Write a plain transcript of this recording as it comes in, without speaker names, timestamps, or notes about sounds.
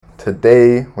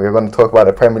today we're going to talk about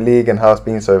the Premier League and how it's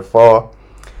been so far.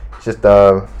 It's just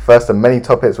the first of many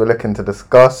topics we're looking to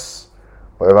discuss.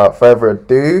 But without further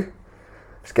ado,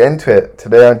 let's get into it.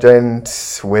 Today I'm joined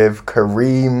with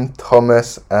Kareem,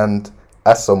 Thomas and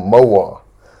Asamoah.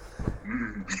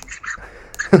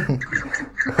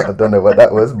 I don't know what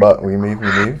that was, but we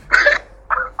move.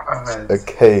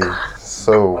 Okay,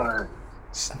 so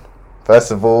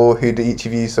first of all, who do each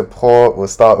of you support? We'll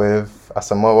start with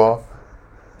Asamoah.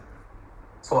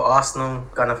 For Arsenal,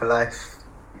 Gunner for life.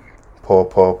 Poor.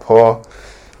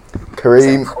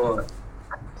 Kareem.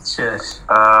 Cheers.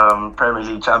 Premier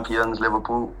League champions,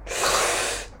 Liverpool.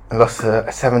 Lost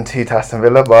 7-2 to Aston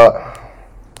Villa, but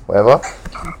whatever.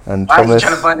 And Why Thomas. are you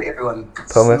trying to find everyone?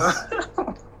 Thomas.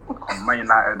 Man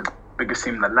United, biggest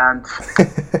team in the land.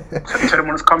 Tell them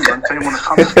when it's coming,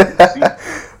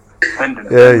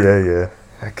 Yeah.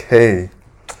 Okay.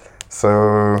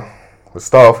 So we'll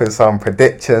start off with some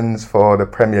predictions for the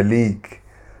Premier League.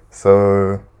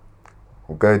 So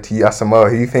we'll go to you, Asamoah.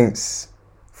 Who thinks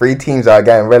 3 teams are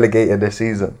getting relegated this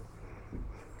season?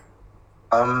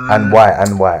 And why?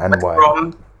 West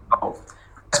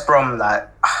Brom, like,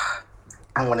 I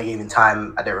haven't won a game in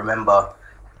time. I don't remember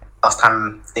last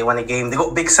time they won a game. They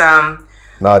got Big Sam.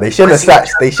 No, they shouldn't have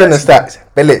sacked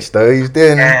Bilic though. He's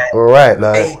doing alright.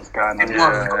 Like, They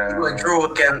won a draw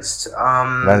against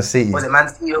Man City. Was it Man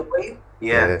City away?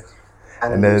 Yeah.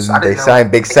 And then they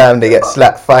signed Big Sam. They get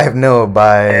slapped 5-0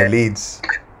 by Leeds.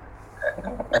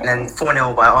 And then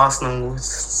 4-0 by Arsenal.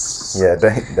 Yeah,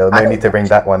 there's no need to bring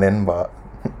that one in, but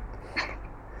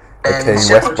okay,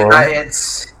 West Brom. United,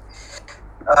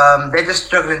 they're just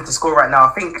struggling to score right now. I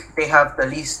think they have the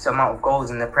least amount of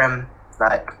goals in the Prem,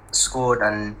 like, scored,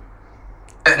 and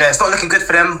I don't know, it's not looking good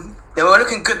for them. They were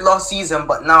looking good last season,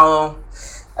 but now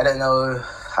I don't know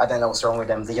what's wrong with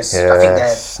them. They just, I think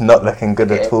it's not looking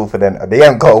good at all for them. They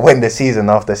haven't got to win this season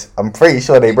after. I'm pretty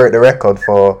sure they broke the record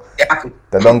for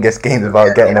the longest games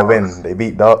without getting a win. They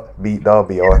beat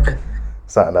Derby or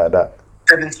something like that.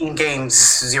 17 games,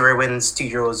 0 wins, 2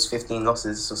 draws, 15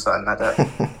 losses, or something like that.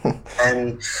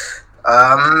 And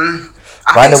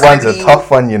Final one's a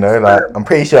tough one, you know. Like, I'm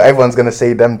pretty sure everyone's gonna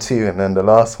say them two, and then the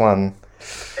last one.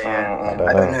 I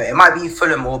don't know. It might be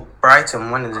Fulham or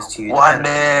Brighton, one of those two.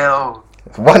 1-0.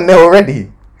 1-0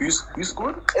 already. Who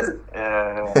scored?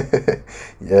 Yeah,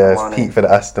 it's Pete for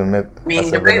the Aston Villa. I mean,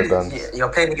 you're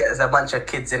playing against a bunch of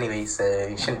kids anyway, so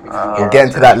you shouldn't be. We'll get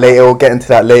into that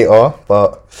later.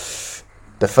 But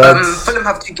the third. Fulham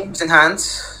have 2 games in hand.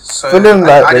 So Fulham,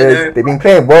 they've been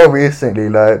playing well recently.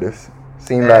 Like, it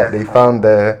seemed like they found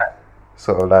their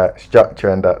sort of like structure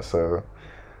and that. So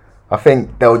I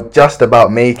think they'll just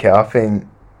about make it. I think.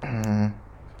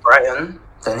 Brighton.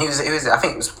 Then who's it? I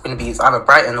think it's going to be either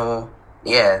Brighton or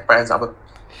Brighton's other.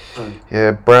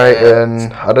 Yeah,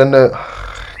 Brighton. I don't know.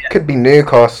 Could be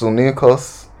Newcastle.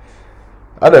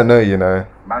 I don't know. You know.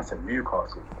 Man said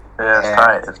Newcastle.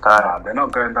 Yeah, it's tight. They're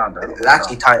not going down. It's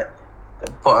actually tight.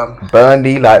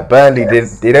 Burnley,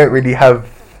 they don't really have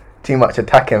too much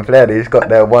attacking flair. They just got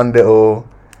their one little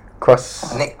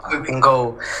cross. Nick Pope in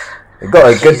goal. They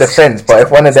got a good defense, but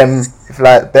if one of them, if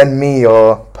like Ben Mee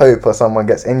or Pope or someone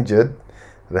gets injured,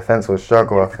 the defense will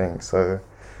struggle. I think so.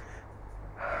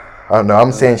 I don't know.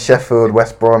 I'm saying Sheffield,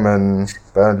 West Brom, and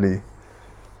Burnley.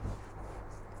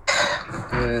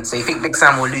 So you think Big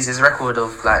Sam will lose his record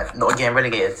of like not getting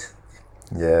relegated?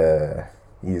 Yeah,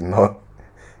 he's not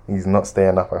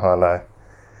staying up. I can't lie.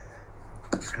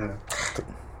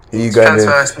 Who you going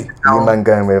with? Who you man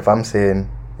going with? I'm saying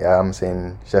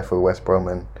Sheffield, West Brom,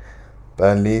 and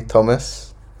Burnley.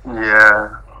 Thomas.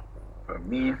 Yeah. For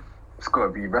me, it's got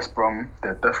to be West Brom.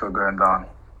 They're definitely going down.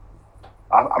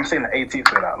 I'm saying the 18th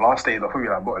for that. Last day, they'll probably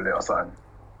like bottle it or something.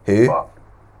 Who? But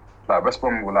like West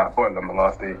Brom will like bottle them the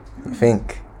last day. You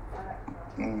think?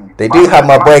 They do have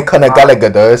my boy Conor Gallagher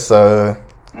though, so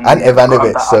and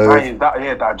Ivanovic.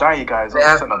 That Ajayi guy is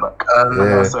on centre back.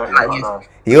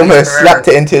 He almost slapped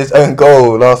it into his own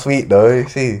goal last week though. You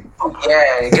see?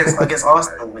 Yeah, against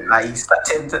Arsenal, like he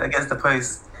slapped it against the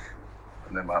post.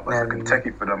 And then I can take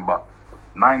it for them, but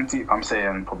 90, I'm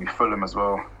saying probably Fulham as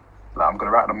well. Like, I'm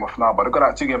gonna write them off now, but they've got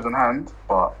like 2 games in hand.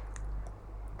 But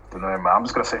I don't know, man. I'm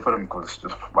just gonna say Fulham because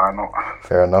just why not?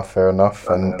 Fair enough.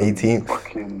 And 18th.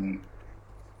 Fucking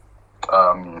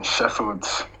Sheffield,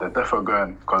 they're definitely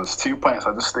going because 2 points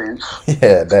at this stage.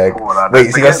 Yeah, they're.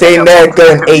 Wait, so you're saying they're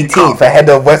going 18th ahead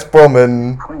of West Brom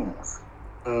and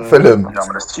Fulham? Yeah,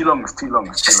 but it's too long.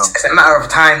 It's a matter of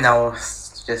time now.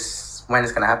 It's just when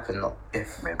it's gonna happen, not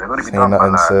if. Mate, they're gonna be done by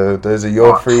that. So those are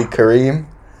your 3, Kareem.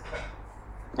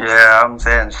 Yeah, I'm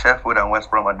saying Sheffield and West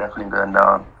Brom are definitely going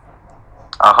down.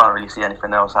 I can't really see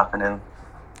anything else happening.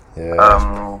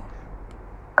 Yeah.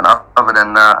 And other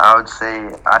than that, I would say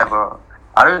either.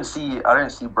 I don't see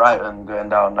Brighton going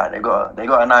down. Like they got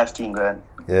a nice team going.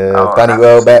 Yeah, Danny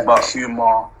Welbeck.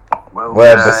 Basuma. Well,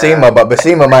 Yeah, Basuma, but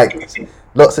Basuma might.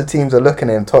 Lots of teams are looking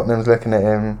at him. Tottenham's looking at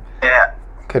him. Yeah.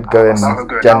 Could go in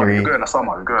January. We're going to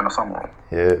summer.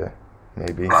 Yeah,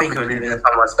 maybe. I think it would be in the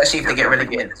summer, especially if they get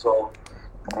relegated as well.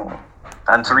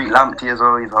 And Tariq Lamptey as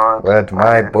well. He's hard. Word,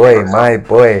 my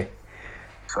boy.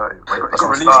 So, Got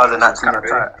some stars in that team.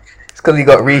 It's because he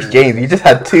got Reece James. You just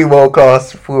had 2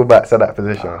 world-class fullbacks at that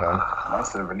position, man.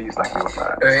 That's the release like he was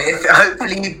like.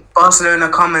 Hopefully Barcelona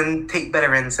come and take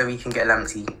Bellerin so we can get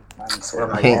Lamptey.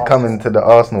 He ain't coming to the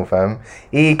Arsenal, fam.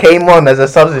 He came on as a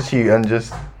substitute and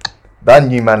just done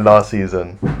you, man, last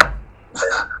season.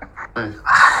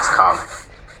 It's calm.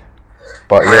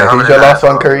 But yeah, who's your last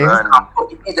one, Kareem?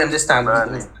 You beat them this time.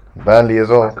 Burnley as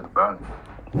well.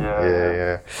 Yeah.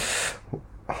 Yeah.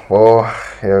 Well,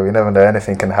 yeah, we never know.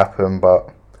 Anything can happen, but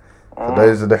so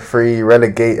those are the 3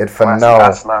 relegated for now.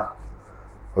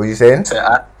 What are you saying?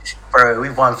 So, bro,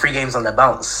 we've won 3 games on the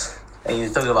bounce. And you're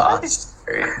talking about us.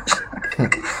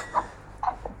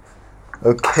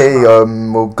 Okay,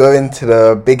 we'll go into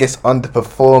the biggest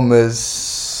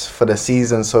underperformers for the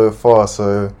season so far.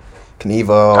 So, can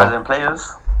either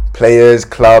players,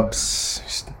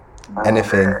 clubs,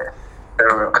 anything.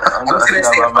 I'm gonna say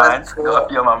on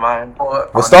my mind.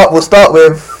 We'll start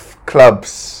with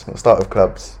clubs.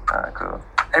 Alright, cool.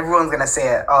 Everyone's gonna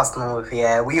say it. Arsenal,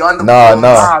 yeah, we underperformed.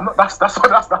 No. That's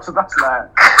like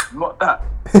not that.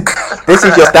 This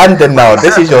is your standard now.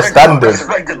 This is your standard.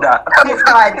 Expected that.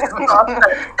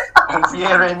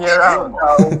 Year in, year out.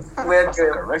 We're A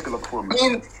good. regular I performance.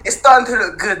 mean, it's starting to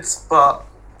look good, but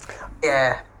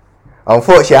yeah.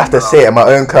 Unfortunately, I have to say it. My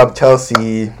own club, Chelsea,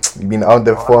 been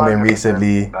underperforming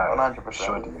recently. 100%.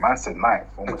 Sure, man said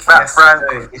 9th. Fat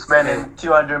Frank is spending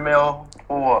 200 mil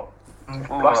for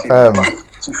what? Fam.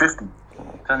 250.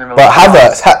 But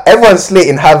Havertz, everyone's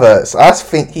slating Havertz. I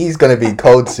think he's gonna be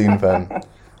cold soon, fam.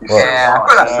 Yeah,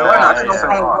 I feel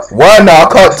like so. Werner, I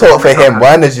can't talk for him.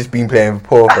 Werner's just been playing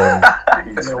poor, fam.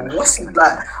 What's he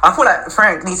like? I feel like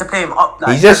Frank needs to play him up.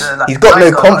 Like, He's got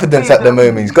no confidence at the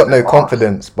moment. He's got no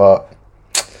confidence, but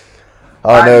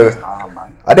I don't know.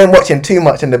 I didn't watch him too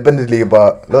much in the Bundesliga,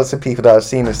 but lots of people that I've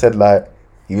seen have said like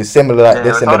he was similar like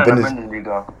this in the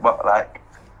Bundesliga. But like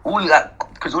all he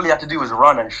had to do was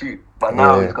run and shoot. But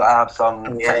now he's got to have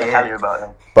some technicality about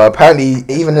him. But apparently,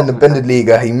 even in the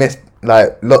Bundesliga, he missed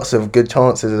like lots of good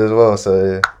chances as well.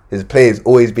 So his play's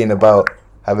always been about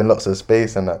having lots of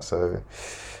space and that. So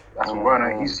That's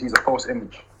Werner. He's a false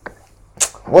image.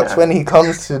 watch when he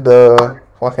comes to the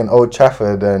fucking Old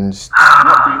Trafford and just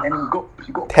Not doing any.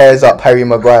 He got tears up Harry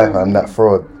Maguire and that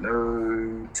fraud.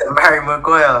 no. Harry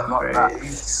Maguire. Not that.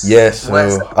 Yes,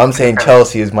 so I'm saying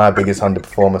Chelsea is my biggest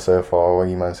underperformer so far. What are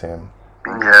you man saying?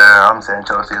 Yeah, I'm saying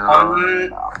Chelsea as well.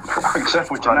 I think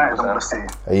Sheffield United. I'm gonna say.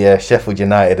 Yeah, Sheffield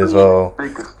United as well.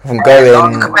 Biggest. From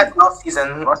going, Compared to last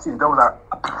season, Last season, they were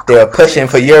like they were pushing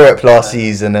for Europe last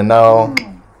season, and now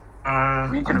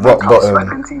we can rock bottom.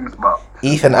 slapping teams, but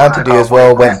Ethan Ampadu as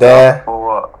well went there. For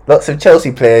what? Lots of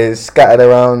Chelsea players scattered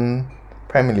around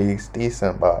Premier League's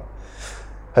decent, but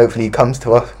hopefully he comes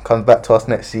back to us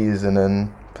next season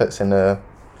and puts in a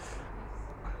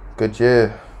good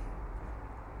year.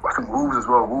 I think Wolves as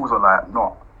well. Wolves are like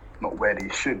not where they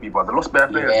should be, but they lost bare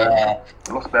players. yeah.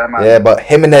 They lost bare man. Yeah, but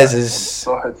Jimenez is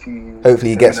Doherty, hopefully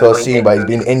he gets well soon, but he's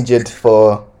been injured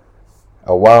for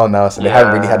a while now, so they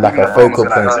haven't really had like a focal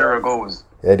like point. 0 goals.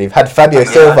 Yeah, they've had Fabio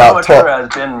Silva up top, has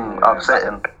been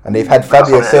upsetting. and they've had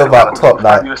Fabio Silva up top.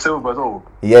 Like, Fabio Silva as well.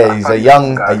 yeah, he's a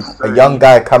young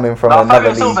guy coming from another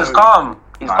Fabio Silva's league. calm.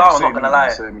 He's calm, I'm not gonna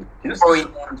lie. Bro,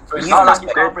 He's not like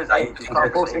he's calm for his age. He's got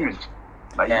a false image.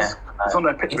 Like he's on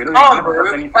the pitch. He's calm, bro.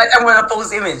 Like everyone a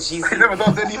false image. He never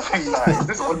does anything. Like he's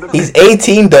just on the He's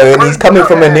 18 though, and he's coming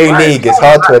from a new league. It's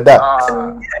hard to adapt.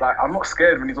 like I'm not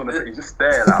scared when he's on the pitch. He's just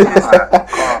there. Like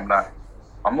calm. Like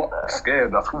I'm not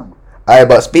scared. That's all. Aye,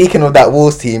 but speaking of that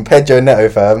Wolves team, Pedro Neto,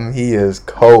 fam, he is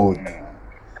cold.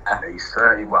 He's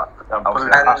 30, but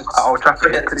I'll try to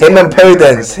Him and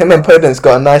Podence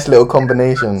got a nice little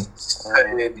combination.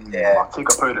 Yeah. I'll take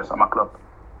a Podence at my club.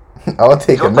 I'll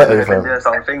take a Neto, fam. There's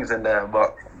some things in there,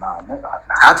 but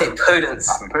I'll take Podence.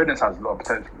 Podence has a lot of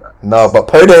potential. Like. No, but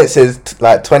Podence is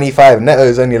like 25. Neto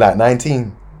is only like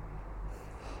 19.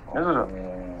 I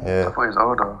Yeah. thought he was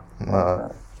older. Nah.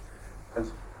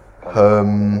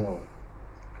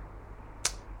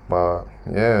 But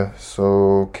yeah, so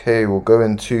okay, we'll go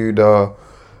into the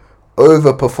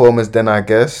overperformers then, I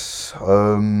guess.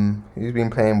 Who's been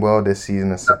playing well this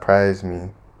season and surprised me?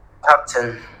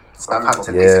 Captain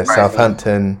Southampton. Yeah, They surprised me.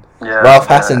 Southampton. Yeah, Ralph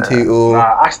Hassan Tootle.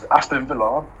 Nah, Aston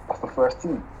Villa. That's the first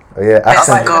team. Oh yeah, I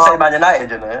Aston. might even say Man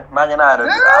United, you know. Man United,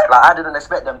 like I didn't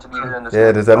expect them to be doing this.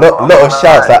 Yeah, there's a lot of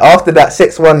shouts. Like after that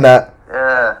 6-1 that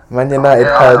Yeah. Man United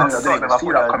Yeah, had, I thought they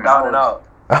were down and out.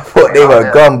 I thought they were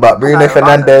Yeah. gone, but Bruno Yeah,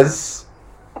 Fernandes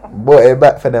brought it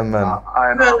back for them, man.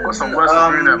 I know. I've got some words for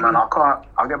Bruno, man. I can't.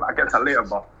 I'll get to that later,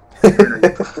 but. Bruno,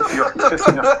 you're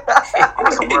pissing me off. I've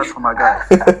got some words for my guy.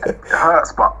 It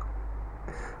hurts, but.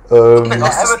 Even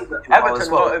Everton got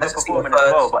overperforming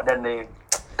as well, but then they.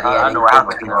 I don't know what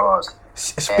happened.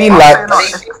 It's been like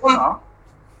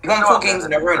They won 4 games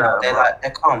in a row now.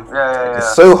 They're calm. Yeah.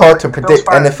 it's so hard to predict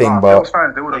anything, but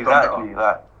Exactly,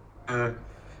 like.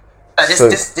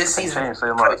 This season, Changed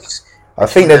so much. I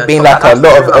think there's been like a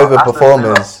lot of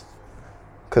overperformers.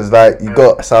 Because like you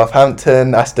got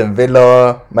Southampton, Aston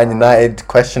Villa, Man United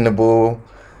questionable.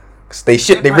 'Cause they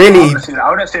really, I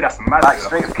wouldn't say that's mad.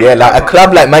 yeah, like a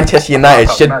club like Manchester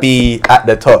United should be at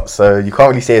the top. So you can't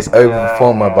really say it's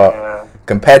overperformer, but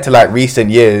compared to like recent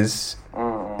years,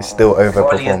 it's still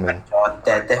overperforming.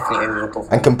 They're definitely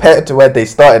overperforming. And compared to where they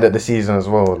started at the season as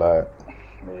well, like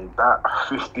That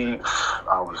 15,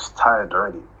 I was tired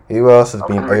already. who else has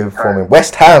been overperforming?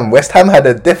 West Ham had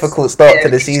a difficult start to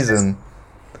the season.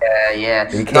 Yeah.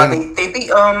 They No, came- they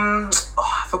beat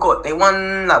I forgot. They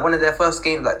won like one of their first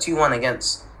games, like 2-1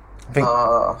 against I think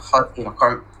hard team.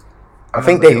 I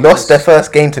think they lost their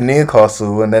first game to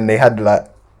Newcastle, and then they had like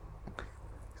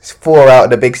 4 out of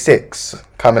the big 6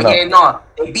 coming up. Yeah, no,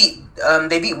 they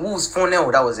beat Wolves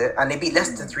 4-0. That was it, and they beat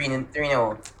Leicester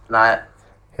 3-0. Like,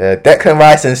 Yeah, Declan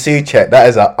Rice and Souček, that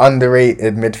is an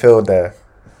underrated midfielder.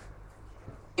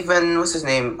 even what's his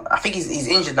name? I think he's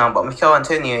injured now, but Mikel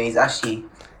Antonio, he's actually.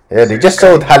 Yeah, they just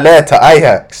sold Haller to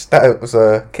Ajax. That was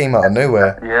came out of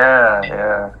nowhere.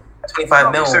 Yeah.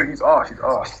 25 mil. So he's arse.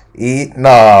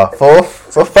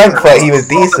 For Frankfurt he was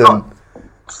decent.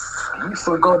 He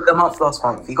forgot the month last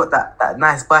month. He got that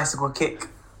nice bicycle kick.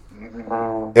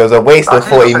 It was a waste of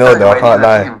 40 mil though, I can't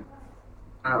lie.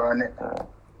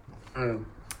 Need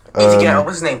to get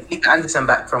what's his name? Felipe Anderson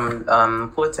back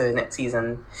from Porto next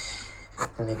season.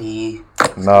 Maybe.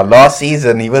 No, last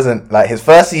season he wasn't like his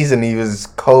first season he was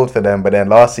cold for them, but then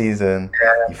last season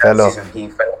he fell off. He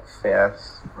fell off. Yeah.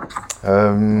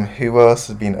 Who else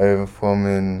has been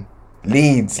overperforming?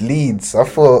 Leeds. I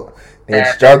thought they'd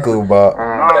struggle, but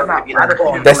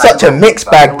they're such a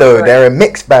mixed bag though. They're a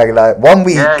mixed bag. Like 1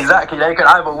 week. Yeah, exactly. They could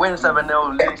either win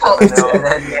 7-0, lose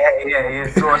 7-0, Yeah.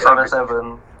 draw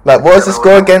 7-7. Like what was the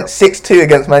score against 6-2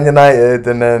 against Man United,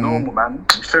 and then Normal, man.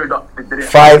 You showed up. They did it.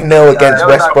 5-0 against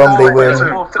West Brom. They win.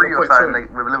 4-3 or something like,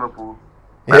 with Liverpool.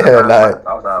 Yeah, like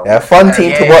they're a fun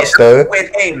team to watch though.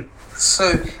 Weird game.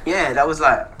 So yeah, that was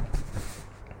like.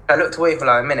 I looked away for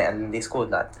like a minute and they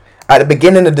scored that. At the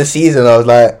beginning of the season, I was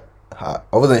like, I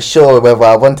wasn't sure whether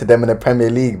I wanted them in the Premier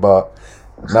League, but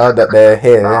now that they're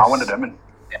here, Nah, I wanted them in.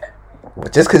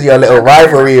 just because you're a little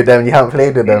rivalry with them, you haven't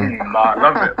played with them. Nah, I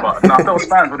love it. But if those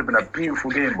fans would have been a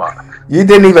beautiful game, but. You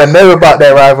didn't even know about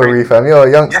their rivalry, fam. You're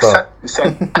a youngster. You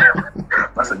said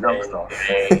that's a youngster.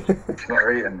 Not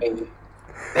rating.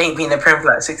 They ain't been in the Premier for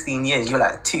like 16 years. You're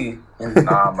like 2.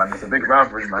 Nah, man, it's a big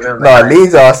rivalry, man. No,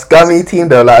 Leeds are a scummy team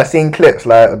though. Like I've seen clips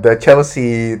like there was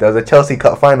a Chelsea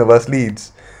Cup final versus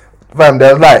Leeds. Fam,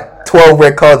 there was like 12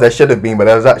 red cards there should have been, but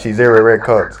there was actually 0 red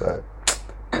cards. So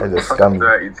they're just scummy.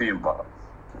 Dirty team, but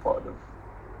fuck them.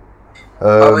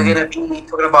 Are we gonna be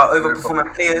talking about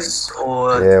overperforming players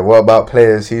or? Yeah, what about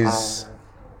players? Who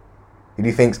do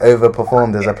you think's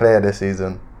overperformed as a player this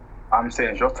season? I'm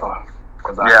saying Jota.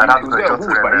 Yeah, I'd put Jota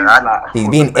in there. He's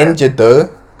been injured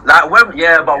though. Like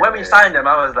but when we signed him,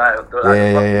 I was like,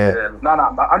 Yeah. No,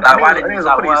 why didn't you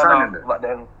put his sign in there? But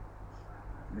then,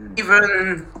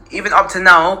 Even up to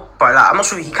now, but like I'm not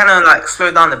sure. He kind of like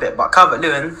slowed down a bit. But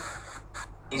Calvert-Lewin,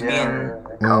 he's been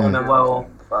performing well.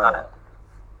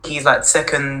 He's like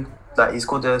second. Like he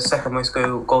scored the second most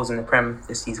goals in the Prem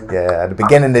this season. Yeah, at the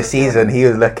beginning of the season, he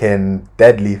was looking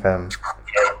deadly, fam.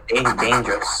 Yeah,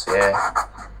 dangerous. Yeah.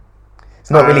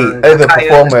 It's not really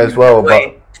overperformer as well,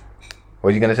 but what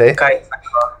are you gonna say? Kai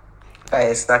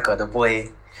Saka, the boy,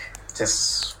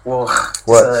 just whoa.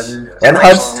 What? And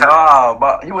Hudson?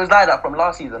 but he was like that from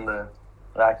last season though.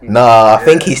 Like Nah, I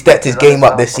think he stepped his game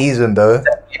up this season though.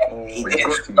 He did.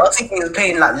 I think he was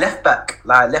playing like left back,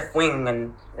 like left wing,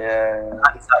 and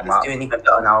he's doing even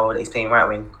better now. He's playing right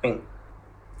wing. I think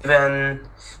even.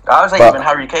 I would say even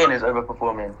Harry Kane is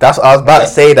overperforming. That's what I was about to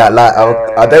say. That like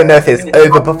I don't know if it's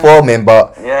overperforming,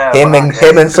 but him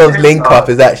and Son's link up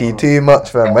is actually too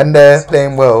much for him. When they're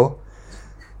playing well,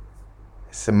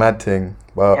 it's a mad thing.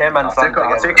 But him and Son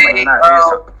I'll take him at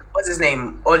What what's his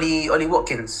name? Ollie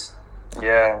Watkins.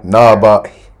 Yeah. Nah,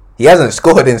 but he hasn't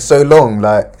scored in so long.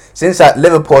 Like since that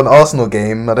Liverpool and Arsenal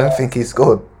game, I don't think he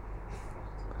scored.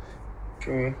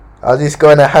 True. I was just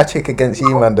scoring a hat trick against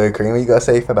you, man. Though, Kareem, what you gotta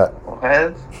say for that? Well, I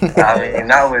mean,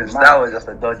 that was just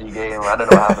a dodgy game. I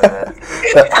don't know what happened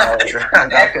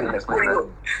there. I couldn't explain it.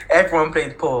 Everyone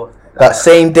played poor. That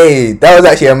same day, that was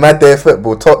actually a mad day of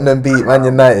football. Tottenham beat Man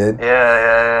United.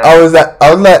 Yeah. I was like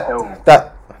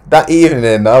that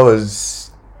evening.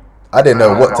 I didn't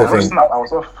know what to think. I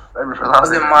was off everything. I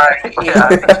was in my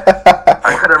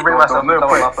I couldn't bring myself to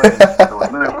play my phone. There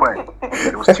was no point.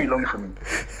 It was too long for me.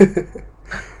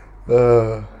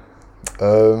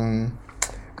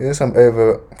 There's some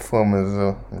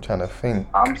overperformers. I'm trying to think.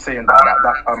 I'm saying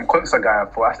that Konsa guy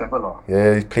for Aston Villa.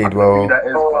 Yeah, he's played I don't know well. who that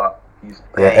is,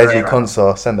 but he's Ezri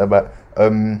Konsa, centre back.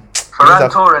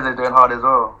 Ferran Torres is doing hard as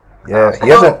well. Yeah, he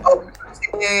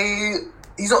hasn't.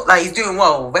 He's not like he's doing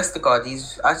well. Westergaard,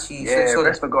 he's actually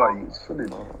Westergaard. He's fully.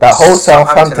 That whole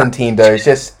Southampton team though,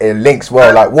 it links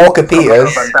well. Like Walker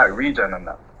Peters. Van Dijk, regen and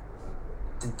that.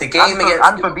 The game against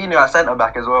and Fabinho at centre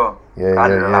back as well. Yeah. I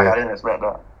didn't expect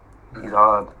that. He's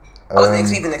hard. I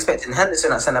wasn't even expecting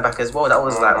Henderson at centre back as well. That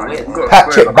was like weird.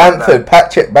 Patrick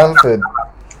Bamford.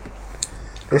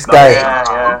 This guy.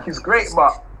 Yeah. He's great,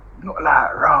 but not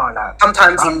like raw. Like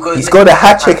Sometimes he's good. He scored a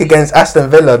hat trick against Aston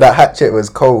Villa. That hat trick was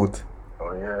cold.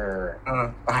 oh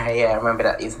yeah. Yeah, I remember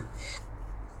that. He's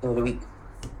of the week.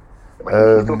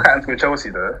 But he's still catting to go Chelsea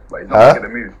though, but he's not making the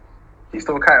move. He's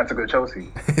still catting to go Chelsea.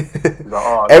 He's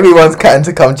like, Everyone's catting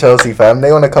to come Chelsea, fam.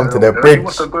 They want to come to the bridge. He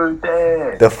wants to go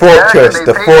there. The fortress. Yeah,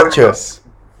 The they fortress.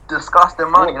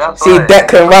 Disgusting money. That's See, why.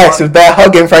 Declan Rice was there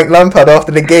hugging Frank Lampard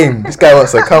after the game. This guy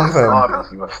wants to come, fam.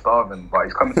 He was starving, but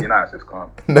he's coming to United, so it's calm.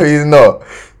 No, he's not.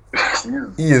 He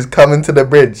is. He is coming to the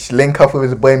bridge. Link up with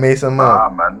his boy Mason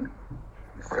Mount. Man.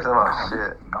 Oh,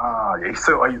 shit. Yeah, he's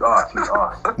so he's arse.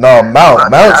 No,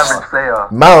 Average player.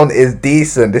 Mount is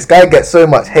decent. This guy gets so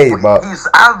much hate, but He's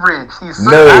average. He's so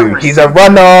no, average. he's a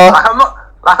runner. I'm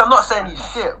not saying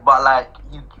he's shit, but like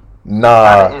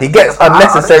Nah, he gets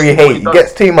unnecessary hate. He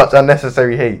gets too much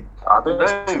unnecessary hate.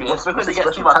 it's because he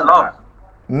gets too much love.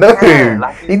 No, Yeah,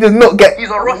 like he does not get. He's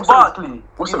a Ross Barkley.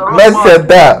 What's He's the- a Ross Man Barkley. said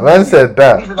that. Man said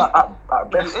that. He's At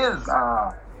best, He is.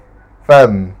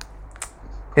 Fam,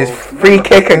 his free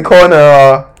kick and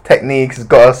corner techniques has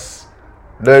got us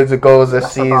loads of goals this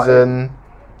That's about season.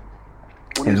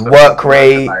 what His is the- work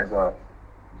rate.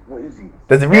 What is he?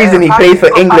 There's a reason he plays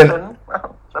for England.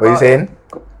 What are you saying?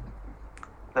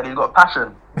 That he's got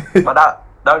passion, but that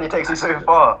only takes you so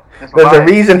far. There's a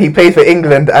reason he plays for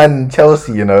England and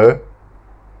Chelsea, you know.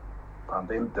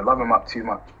 They love him up too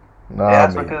much. Nah, Yeah,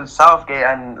 that's mate. because Southgate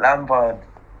and Lampard.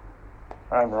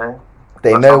 I don't know.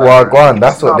 They know Wagwan.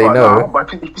 That's what they know.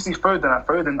 But if you see Foden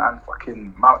and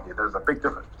fucking Mount, there's a big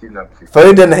difference between them two.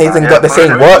 Foden hasn't got the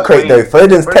same Foden- work rate though.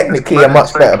 Foden's Foden's technically a much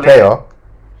so better clear. player.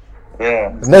 Yeah.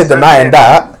 There's no denying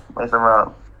that. Where's the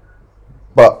amount?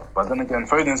 But But then again,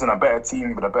 Foden's in a better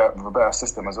team with a better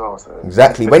system as well. So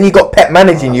exactly, when you got Pep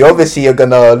managing you, obviously you're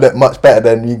gonna look much better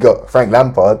than you got Frank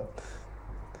Lampard.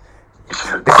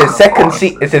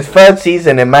 It's his third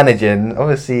season in managing.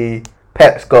 Obviously,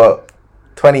 Pep's got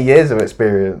 20 years of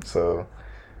experience. So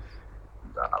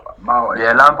Mount,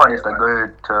 Yeah, Lampard needs to go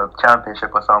to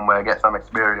Championship or somewhere, get some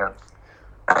experience.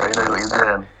 So he knows what he's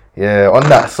doing. yeah, on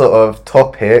that sort of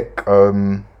topic,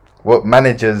 what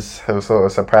managers have sort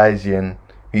of surprised you, and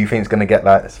who you think is gonna get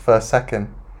like first, second?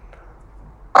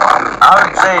 I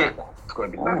would say. it's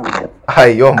going to be nice.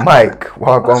 Hey, your mic.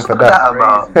 Well, gone for that.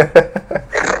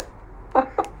 About?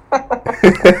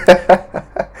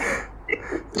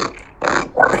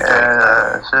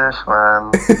 Yeah, shush,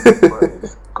 man. What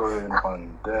is going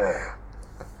on there?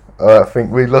 I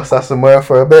think we lost Asamoah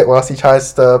for a bit whilst he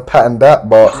tries to pattern that,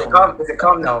 but Is it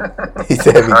calm now? there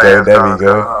we go, there we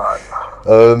go.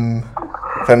 God.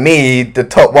 For me, the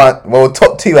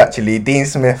top two actually, Dean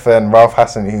Smith and Ralph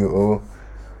Hasenhüttl,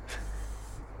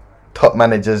 top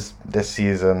managers this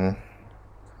season.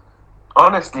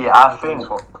 Honestly, I think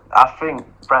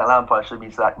Frank Lampard should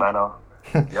be sacked by now.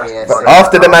 Yes. But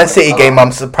after the Man City game,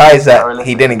 I'm surprised that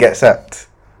he didn't get sacked.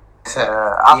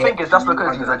 I think it's just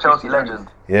because he's a Chelsea legend.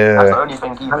 That's the Yeah, only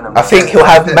thing keeping him. I think he'll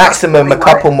have maximum a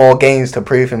couple more games to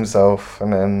prove himself,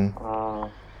 and then.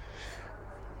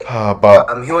 But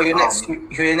Who are your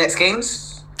next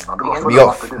games? we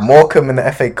got Morecambe in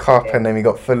the FA Cup, and then we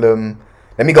got Fulham.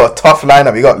 Then we got a tough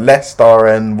lineup. We got Leicester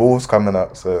and Wolves coming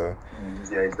up. So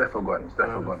Yeah, he's definitely gone. He's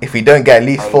definitely gone. if we don't get at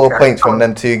least 4 points from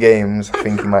them 2 games, I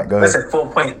think he might go. I said 4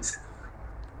 points.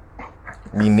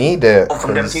 We need it. Oh,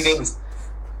 from them 'cause 2 games.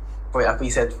 Wait, I thought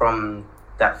you said from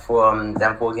that for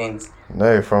them 4 games?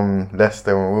 No, from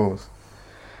Leicester and Wolves.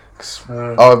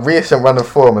 Our recent run of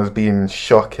form has been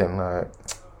shocking. Like,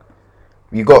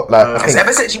 you got like I think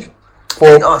ever since you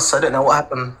played us, I don't know what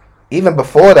happened. Even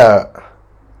before that,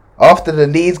 after the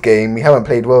Leeds game, we haven't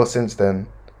played well since then.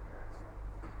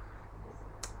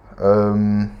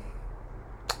 But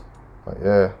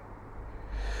yeah.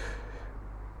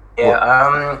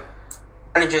 Yeah.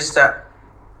 Managers that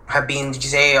have been, did you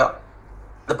say,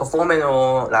 the performing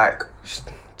or like?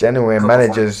 Genuine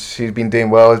managers who's been doing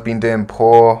well, has been doing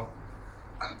poor.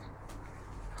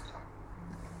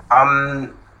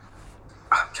 I'm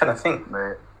trying to think.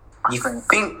 Mate, You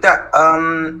think that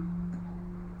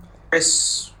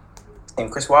Chris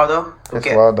Wilder?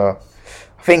 Chris Wilder.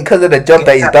 I think because of the job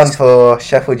that he's done for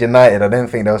Sheffield United, I don't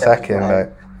think they'll sack him.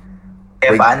 Like,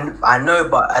 yeah, but I know,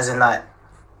 but as in like,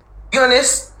 be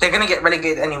honest, they're gonna get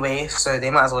relegated anyway, so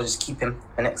they might as well just keep him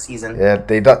for next season. yeah,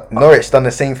 Norwich done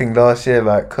the same thing last year.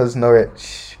 Like, because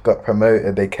Norwich got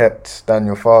promoted, they kept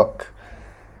Daniel Farke.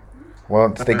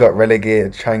 Once they got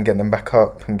relegated, try and get them back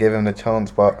up and give them a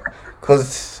chance. But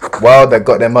because Wilder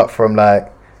got them up from like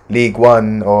League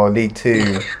 1 or League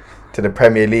 2 to the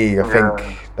Premier League, I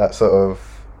think that sort of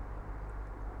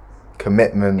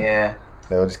commitment,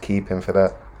 they'll just keep him for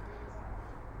that.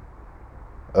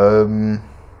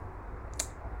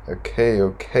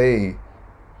 Okay.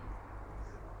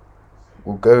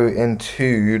 We'll go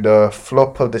into the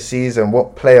flop of the season.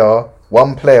 One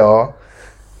player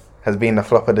has been the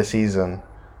flop of the season.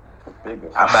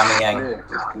 Aubameyang.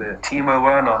 Timo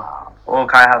Werner or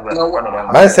Kai Havertz. No, one of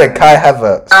them. Man said Kai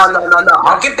Havertz. No.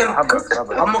 I'll give them. I'm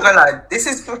not gonna lie. This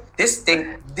is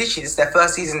their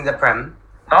first season in the Prem.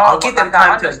 No, I'll give them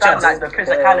time to adjust. Like the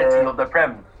physicality of the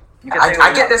Prem.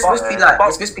 I get this supposed to be like.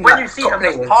 It's supposed to be when like you see him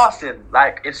just passing,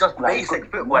 like it's just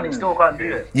basic football, and he still can't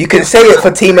do it. You can say it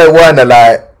for Timo Werner,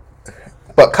 like,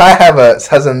 but Kai Havertz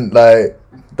hasn't like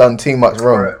done too much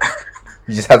wrong.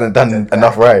 He just hasn't done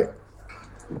enough right.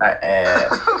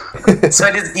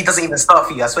 So he doesn't even start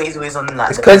for you. I swear he's always on like.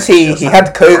 It's because he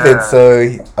had COVID, so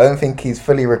I don't think he's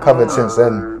fully recovered since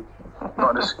then.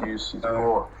 Not an excuse. He's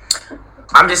poor.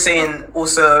 I'm just saying.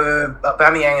 Also,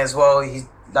 Aubameyang as well. He's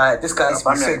like this guy's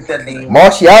so deadly.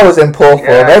 Martial was in poor form.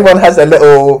 Everyone has a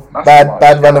little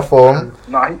bad run of form.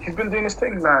 Nah, he's been doing his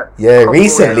thing like. Yeah,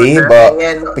 recently, but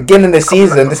beginning of the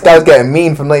season, this guy was getting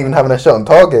mean for not even having a shot on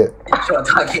target. Shot on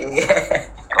target, yeah.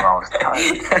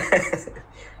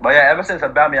 But yeah, ever since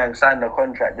Aubameyang signed the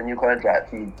new contract,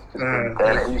 he's just been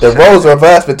dead. The roles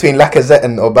reversed between Lacazette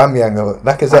and Aubameyang.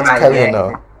 Lacazette's carrying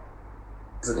now.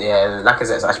 Yeah,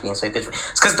 Lacazette's actually been so good.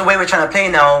 It's because the way we're trying to play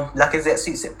now, Lacazette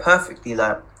suits it perfectly.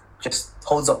 Like, just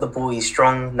holds up the ball. He's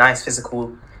strong, nice,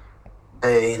 physical.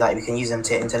 Like we can use him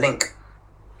to interlink.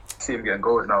 See him getting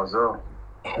goals now as well.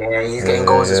 Yeah, he's getting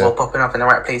goals as well, popping up in the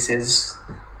right places.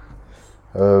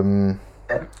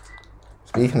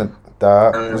 Speaking of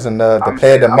that, wasn't the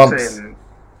player of the month?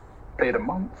 Player of the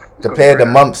month. The player of the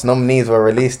month's nominees were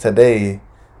released today.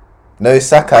 No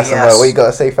Saka somewhere. What you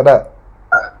gotta say for that?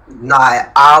 Nah,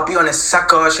 I'll be honest.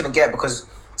 Saka shouldn't get because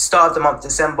start of the month,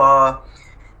 December,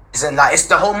 isn't like it's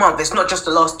the whole month. It's not just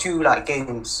the last 2 like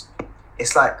games.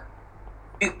 It's like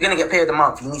you're gonna get player of the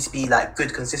month. You need to be like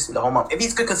good, consistent the whole month. If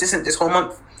he's good, consistent this whole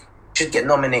month, he should get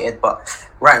nominated. But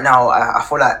right now, I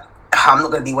feel like I'm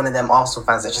not gonna be one of them Arsenal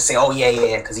fans that just say, "Oh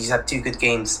yeah," because he's had 2 good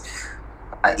games.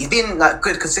 He's been like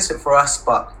good, consistent for us,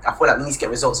 but I feel like we need to get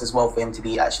results as well for him to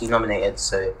be actually nominated.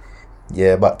 So.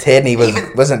 Yeah, but Tierney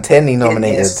wasn't Tierney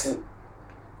nominated? Yes.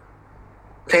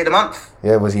 Player of the month.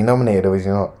 Yeah, was he nominated or was he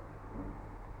not?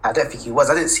 I don't think he was.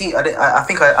 I didn't see. I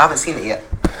think I haven't seen it yet.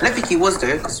 I don't think he was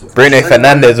though. Bruno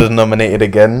Fernandes was nominated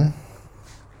again.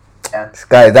 Yeah. This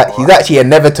guy, he's actually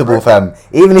inevitable, fam.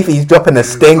 Even if he's dropping a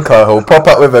stinker, he'll pop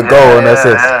up with a goal and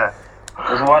assist. Yeah.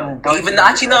 There's one. Even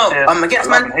against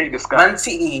I hate this guy. Man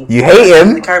City. You hate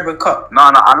him? The Caribbean Cup.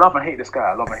 No, I love and hate this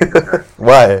guy.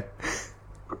 Why?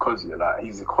 Because like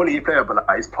he's a quality player, but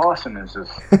like his passing is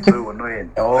just so annoying.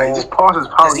 Like, he just passes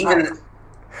power.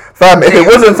 Fam, if it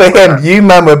wasn't for him, you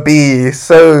man would be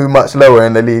so much lower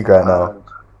in the league right now.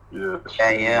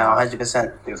 Yeah,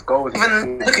 100%. His goals.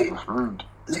 Even look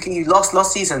at you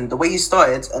last season. The way you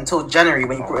started until January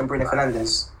when you brought in Bruno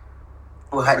Fernandes.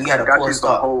 You had a poor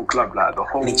start. The whole club, like the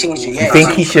whole. And he changed it. You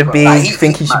think he should be? You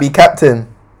think he should be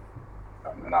captain?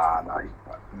 Nah.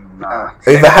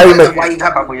 Over Harry Why you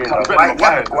have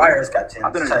Maguire as captain?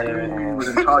 I don't know who was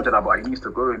in charge of that, but he needs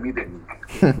to go immediately.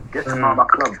 Get him out of my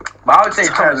club. But I would say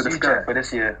Thomas Tuchel for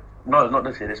this year. No, not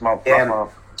this year. This month. Yeah.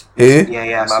 Who?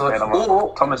 Yeah.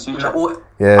 Thomas Tuchel.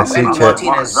 Yeah, Tuchel.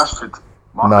 Martinez.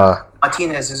 Nah.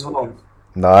 Martinez as well.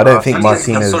 No, I don't think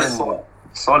Martinez.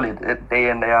 solid day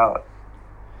in, day out.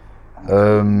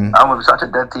 Um, I'm with such a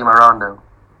dead team around him.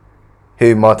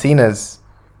 who? Martinez.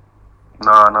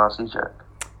 No, Suchek.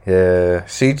 Yeah,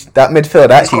 that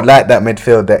midfield. I actually like that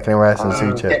midfield. Declan Rice and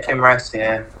Suchek. Declan Rice,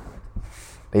 yeah.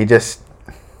 They just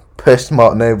pushed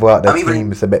Mark Noble out the I'm even-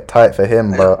 team. It's a bit tight for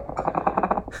him, but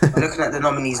I'm looking at the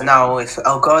nominees now. It's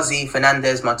El Ghazi,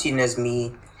 Fernandez, Martinez,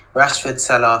 me, Rashford,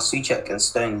 Salah, Suchek, and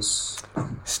Stones.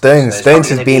 Stones it's probably has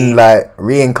gonna been be- like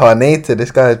reincarnated.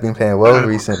 This guy has been playing well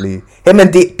recently. Him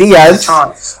and Diaz.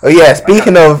 Chance. Oh yeah,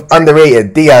 speaking of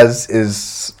underrated, Diaz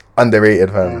is underrated,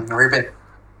 fam. Ruben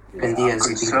Diaz.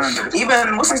 concerned that this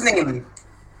Even what's his name?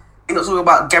 You're not talking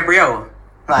about Gabriel.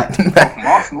 Like,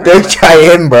 Arsenal. Don't try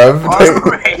him, bro. no.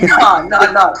 I'm not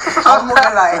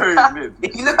gonna lie.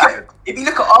 If you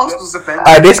look at Arsenal's defense,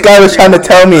 This guy was trying to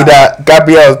tell me that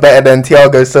Gabriel's better than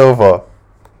Thiago Silva.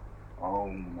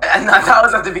 and that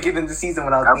was at the beginning of the season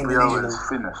when I was being Gabriel delusional. is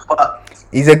finished. But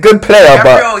He's a good player,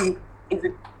 but Gabriel,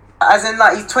 as in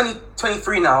like he's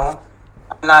 23 now,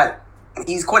 and like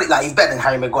he's quite like he's better than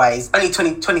Harry Maguire. He's only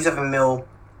 27 mil.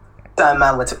 Certain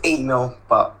man went to 8 mil,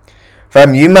 but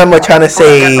fam, you man were trying to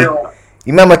say Gabriel,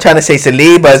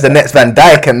 Saliba is the next Van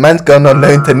Dijk, and man's gone on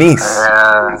loan to Nice.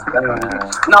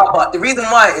 no, but the reason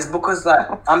why is because like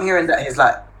I'm hearing that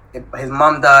his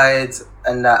mum died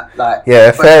and that like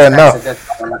Yeah, fair enough.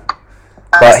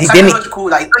 But he didn't- psychological,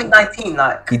 like 2019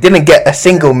 like He didn't get a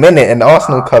single minute in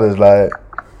Arsenal colours, like.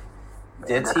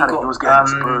 did he He was getting got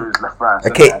exposed left, right.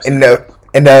 Okay, centre.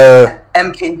 in the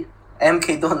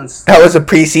MK Dons. that was a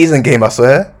pre-season game, I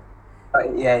swear.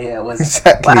 Yeah, it was.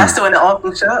 Exactly. But I still in the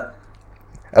Arsenal shirt.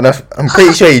 And I'm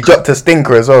pretty sure he dropped a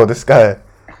stinker as well. This guy.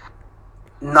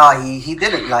 Nah, he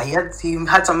didn't. Like he had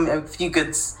a few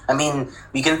goods. I mean,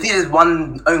 we can see there's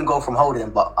one own goal from holding,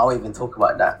 but I won't even talk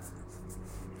about that.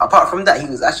 Apart from that, he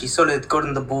was actually solid, good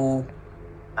on the ball.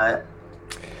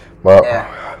 But Yeah.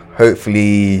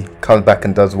 hopefully comes back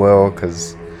and does well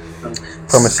because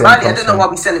promising. Slightly, I don't know why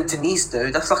we sent him to Nice though.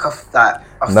 That's like a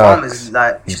No, farmer's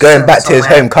like. He's going back to his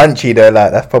home country though.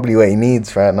 Like that's probably what he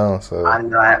needs right now. So And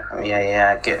like,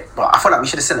 yeah, I get it. But I feel like we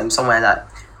should have sent him somewhere like,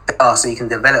 so he can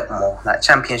develop more, like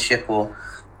Championship or.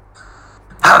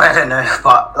 I don't know,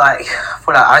 but like, I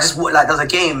feel like I just like there was a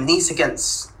game Nice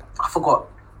against I forgot,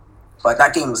 but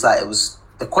that game was like it was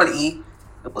the quality.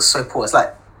 It was so poor. It's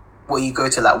like what you go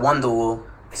to like Wondle.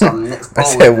 Some next I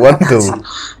goal. said Wondle.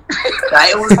 Like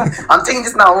it was. I'm taking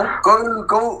this now.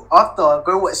 Go after.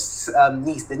 Go watch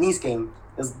Nice. The Nice game.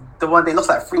 It was the one they lost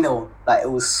like 3-0. Like it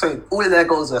was so. All of their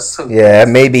goals were so. yeah,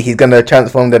 maybe he's gonna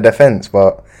transform the defense.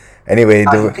 But anyway,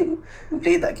 He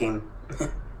played that game.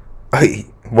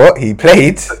 what he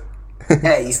played?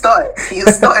 Yeah, he started. He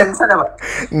was starting centre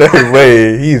back. No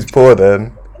way, he's poor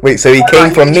then. Wait, so he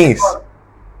came from Nice?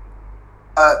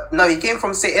 No, he came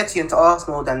from St Etienne to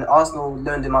Arsenal. Then Arsenal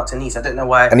loaned him out to Nice. I don't know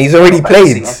why. And he's already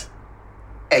played.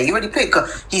 Yeah, he already played.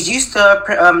 'Cause he's used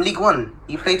to League One.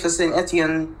 He played for St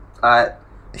Etienne.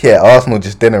 Yeah, Arsenal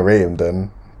just didn't rate him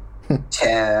then.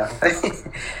 Yeah.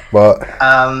 But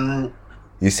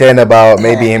you're saying about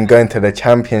maybe Yeah. him going to the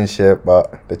Championship,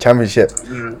 but the Championship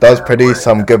does produce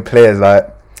some good players. Like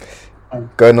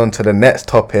going on to the next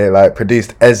topic, like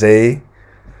produced Eze,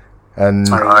 and It's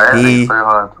so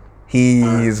hard.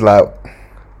 he's like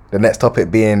the next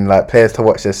topic being like players to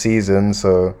watch this season.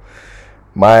 So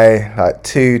my like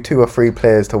two or three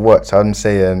players to watch. I'm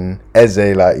saying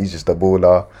Eze, like he's just a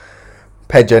baller.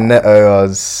 Pedro Neto, I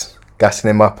was gassing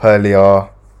him up earlier.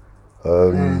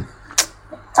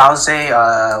 I would say,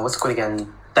 what's it called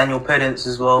again? Daniel Pedence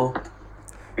as well.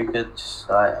 Very good.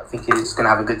 I think he's going to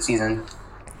have a good season.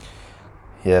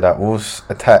 Yeah, that Wolves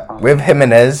attack with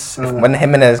Jimenez. When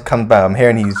Jimenez comes back, I'm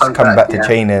hearing he's Comes coming back back, to yeah.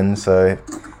 training. So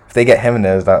if they get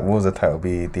Jimenez, that Wolves attack will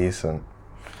be decent.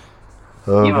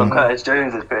 Even Curtis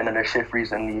Jones is putting in a shift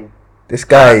recently. This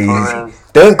guy,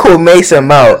 don't call Mason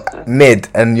Mount mid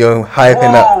and you're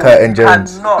hyping up Curtin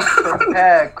Jones. Cannot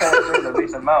compare Curtis Jones and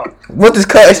Mason Mount. What does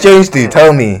Curtis Jones do?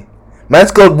 Tell me. Man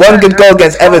scored one good goal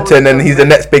against Everton and he's the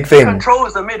next big He thing.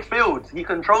 controls the midfield. He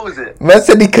controls it. Man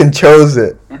said he controls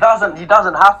it. He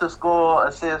doesn't have to score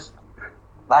assists.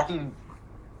 Like he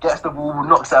gets the ball,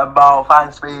 knocks it about,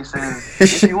 finds spaces.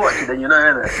 If you watch it, then you know,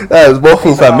 innit? That was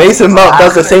waffle fam. Mason Mount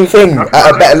does the same thing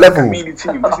at a better level.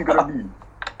 What's he gonna be?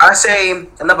 I say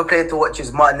another player to watch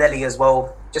is Martinelli as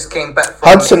well. Just came back from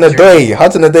Hudson injury. Odoi.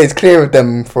 Hudson Odoi is clear of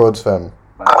them frauds, fam.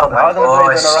 Oh my Hudson Odoi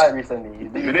gosh. doing alright recently.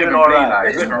 He's He doing didn't alright. play like,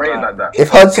 he didn't rate like that. If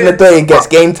Hudson Odoi gets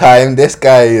game time, this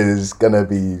guy is gonna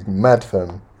be mad,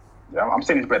 fam. Yeah, I'm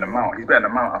saying he's better than Mount. He's better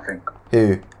than Mount, I think.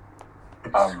 Who?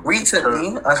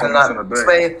 Recently, I Hudson like,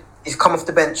 Odoi. he's come off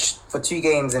the bench for 2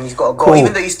 games and he's got a goal. Cool.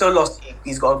 Even though he still lost,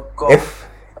 he's got a goal. If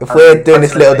if we're doing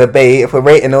this little debate, if we're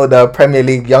rating all the Premier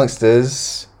League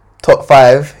youngsters, top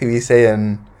 5, who are you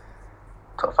saying?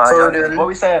 Top 5. Foden. What are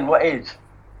we saying? What age?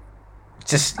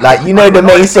 Just like the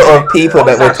main sort of people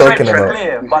that we're talking about.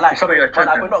 Clear, but like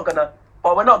we're not gonna.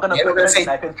 But we're not gonna. Yeah, we're gonna say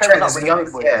like, Trent is young.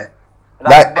 Yeah.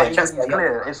 Like- but he's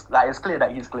clear. It's clear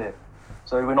that he's clear.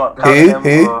 So we're not Who? counting him.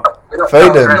 Who? Or,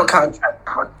 Foden. We're not counting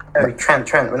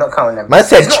Trent. We're not counting them. Man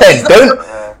said Trent. Don't.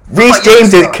 Reece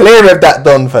James is clear of that,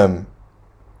 Don fam.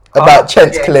 About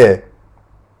Trent's yeah. clear.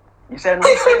 You saying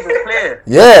Reece James is clear?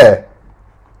 Yeah.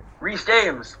 Reece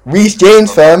James. Reece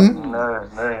James, fam. No.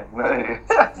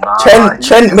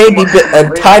 Trent may be a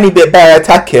tiny bit better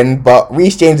attacking, but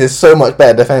Reece James is so much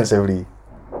better defensively.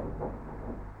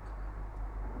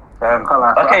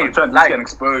 Okay, Trent's getting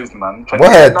exposed, man.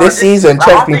 What? This season,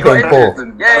 Trent's been playing poor.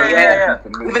 Yeah.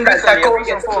 Even that goal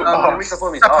against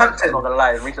Southampton.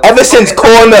 Ever since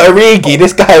Corner Origi,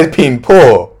 this guy has been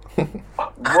poor.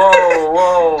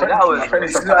 Whoa, that was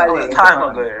time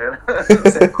ago.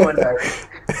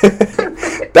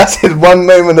 That's his one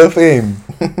moment of fame.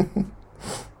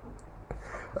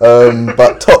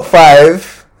 But top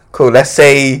 5, cool. Let's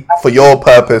say for your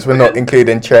purpose, we're not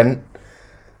including Trent.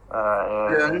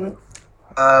 I'm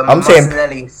saying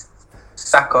Martinelli,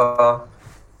 Saka.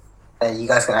 You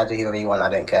guys can add whoever you want. I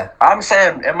don't care. I'm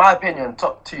saying, in my opinion,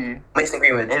 top 2 Mason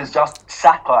Greenwood is just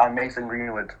Saka and Mason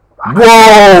Greenwood.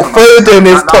 Whoa, Foden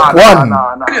is top 1.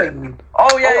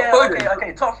 Oh yeah.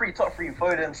 Okay. Top 3.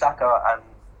 Foden, Saka, and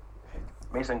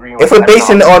Mason Greenwood. If we're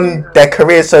basing it on their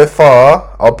career so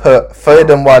far, I'll put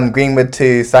Foden 1, Greenwood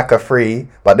 2, Saka 3.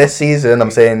 But this season, I'm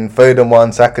saying Foden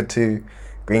 1, Saka 2,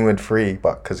 Greenwood 3.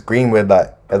 But because Greenwood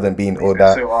hasn't been all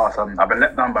that. So awesome. I've been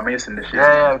let down by Mason this year.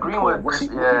 Yeah, Greenwood.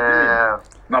 Yeah.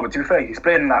 No, but to be fair, he's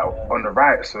playing like on the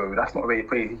right, so that's not the way he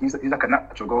plays. He's like a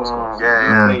natural goal scorer. He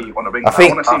play on the wing. I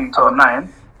think want to see him top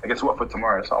 9 against Watford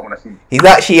tomorrow, so I want to see. He's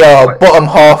actually bottom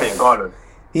half.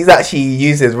 He's actually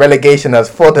uses relegation as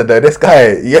fodder though. This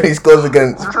guy, he only scores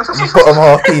against bottom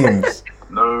half teams.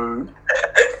 No.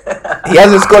 He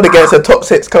hasn't scored against a top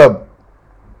 6 club.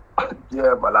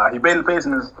 Yeah, but like he barely plays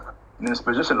in his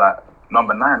position like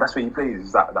number 9. That's where he plays.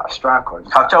 He's that striker.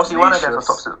 Have Chelsea won against a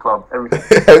top 6 club? Everything.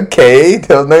 Okay,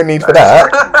 there was no need for that.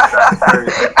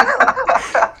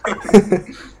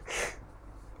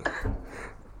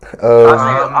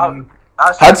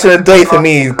 Hudson-Odoi for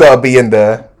me, he's got to be in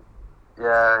there.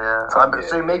 Yeah. So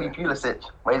maybe Pulisic,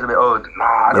 but he's a bit old.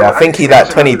 I think he's at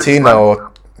 22 now,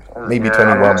 or maybe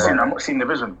 21. I'm not seeing the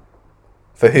vision.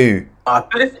 For who?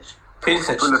 Pulisic.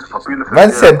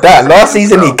 Man said that last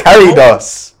season he carried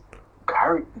us.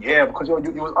 Yeah, because you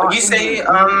was asked. You say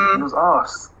you was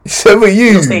asked. So were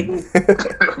you.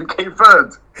 We came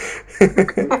third.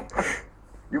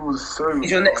 You was so.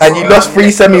 And you lost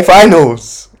 3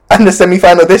 semi-finals and the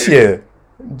semi-final this year.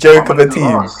 Joke of a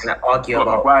team.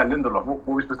 Brian Lindelof. What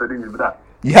are we supposed to do with that?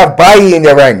 You have Bailly in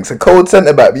your ranks, a cold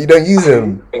centre back, but you don't use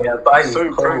him.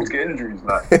 So prone to get injuries,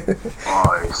 like.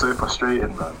 It's so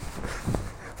frustrating, man.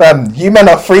 Fam, you men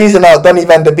are freezing out Donny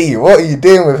van der Beek. What are you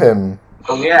doing with him?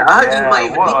 Oh yeah, I heard you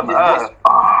might even leave this.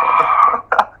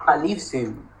 I leave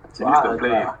soon. He used to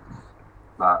play.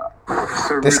 Like,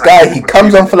 This guy, he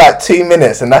comes on for like 2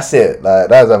 minutes and that's it. Like,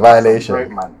 that was a violation.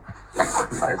 Great, man.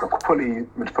 He's a quality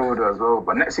midfielder as well.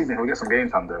 But next season he'll get some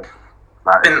game time though.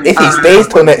 Like, If he stays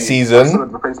till next season.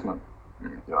 Replacement.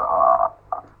 Yeah,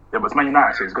 but it's Man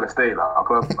United, so he's gonna stay. Like, I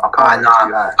can't. I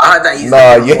heard that he's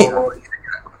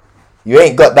you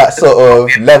ain't got that sort of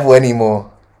level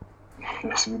anymore.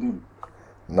 Yes, we do.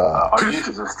 Nah. Our youth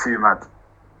is just too mad.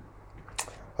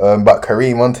 But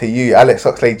Kareem, on to you. Alex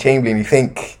Oxlade-Chamberlain, you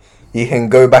think he can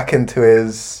go back into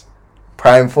his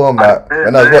prime form? Like,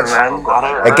 when I was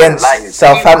watching against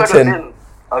Southampton,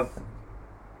 I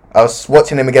was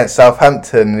watching him against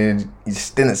Southampton, and he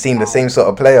just didn't seem the same sort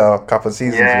of player a couple of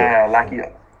seasons ago. Yeah,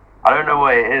 I don't know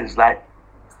what it is.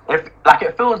 It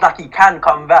feels like he can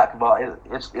come back, but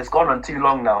it's gone on too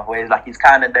long now. Where he's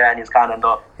kind of there and he's kind of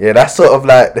not. Yeah, that's sort of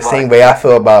like the same way I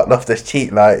feel about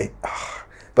Loftus-Cheek. Like,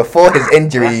 before his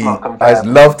injury, I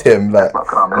loved him. Like,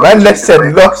 man, let's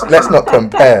not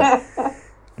compare.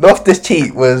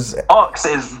 Loftus-Cheek was. Ox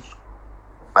is.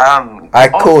 I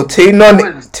call two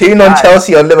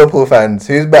non-Chelsea or Liverpool fans.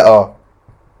 Who's better?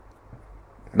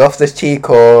 Loftus-Cheek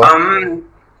or?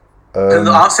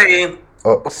 I'll say.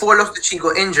 Ox. Before Loftus-Cheek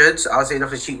got injured, I'll say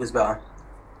Loftus-Cheek was better.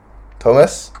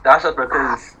 Thomas? That's just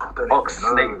because Ox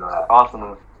snaked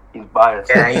Arsenal. He's biased.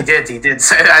 Yeah, he did.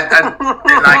 So I didn't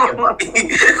like him.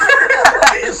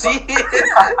 See?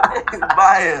 He's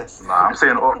biased. Nah, I'm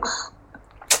saying Ox.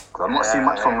 I'm not seeing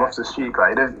much from Loftus-Cheek.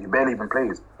 Like, he barely even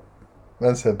plays.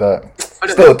 Man said that.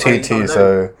 Still 2-2,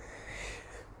 so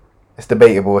It's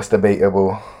debatable. It's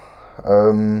debatable.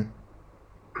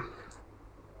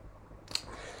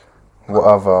 What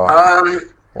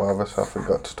other stuff we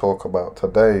got to talk about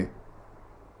today?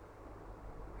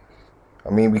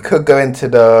 I mean, we could go into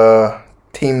the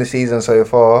team this season so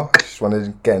far. Just want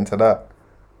to get into that.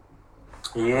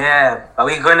 Yeah, are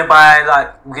we going to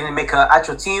buy we're going to make an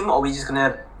actual team, or are we just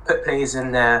going to put players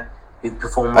in there who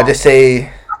perform? I just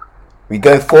say we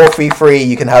go 4-3-3.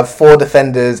 You can have 4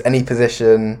 defenders, any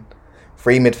position,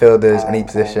 3 midfielders, any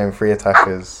position, 3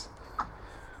 attackers.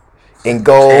 In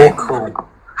goal. Okay, cool.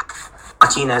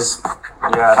 Martinez.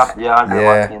 Yeah.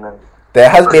 Martinez. There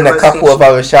has been a couple of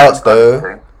other shouts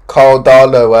though. Carl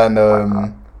Darlow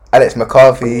and Alex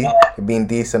McCarthy have been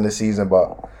decent this season,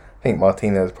 but I think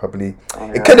Martinez probably.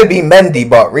 Yeah. It could have been Mendy,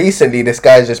 but recently this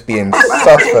guy's just being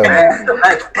suspect.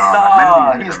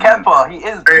 Nah, he's Kemper. He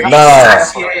is. Nah.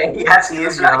 He actually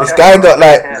is. This guy got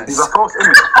He's a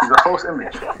false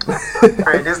image.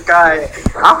 This guy.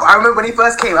 I remember when he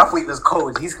first came. I thought he was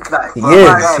cold. He's like. He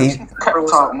is. He's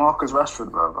kept out Marcus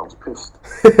Rashford, bro. I was pissed.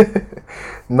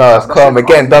 No, it's calm. We're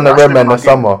getting Donnarumma in the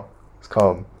summer. It's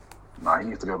calm. Nah, he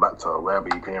needs to go back to wherever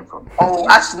he came from. Oh,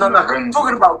 actually, no.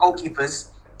 Talking about goalkeepers,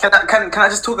 can I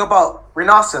just talk about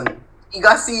Renarsson? You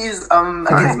guys see his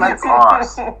against Man City?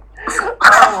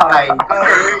 Oh my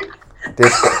god!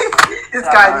 This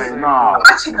guy.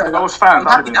 Actually, no. Those fans.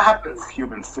 I'm happy that happened. You've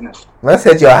been finished. Man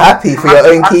said you're happy for your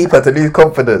own keeper to lose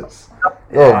confidence.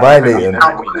 Oh, violating. We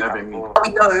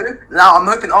know now. I'm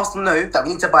hoping Arsenal know that we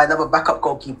need to buy another backup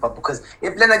goalkeeper, because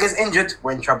if Leno gets injured,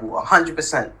 we're in trouble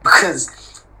 100%. Because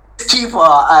this keeper,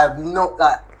 not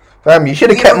that. Fam, you should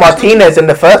have kept Martinez in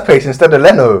the first place instead of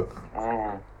Leno.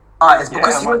 It's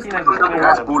because Martinez is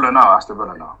That's baller now. That's the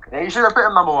baller now. Yeah, you should have put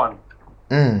him number 1.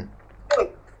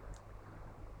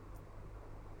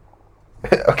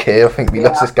 Okay, I think we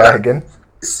lost this guy again.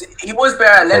 He was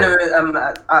better at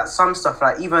Leno at some stuff,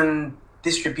 like even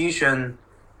distribution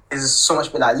is so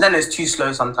much better. Like Leno's too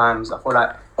slow sometimes. I feel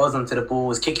like holds onto the ball,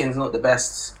 his kicking's not the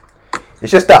best.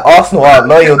 It's just that Arsenal are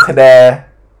loyal to their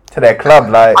club.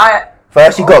 Like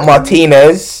first you got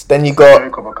Martinez, then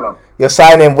you're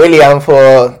signing Willian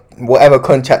for whatever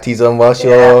contract he's on, whilst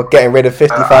you're getting rid of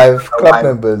 55 club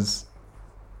members.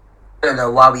 I don't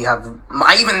know why we have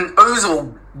even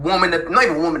Ozil not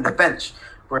even warming the bench,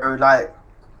 bro. Like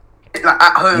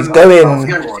at home. He's going.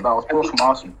 That was poor from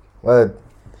Arsenal. Well,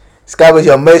 this guy was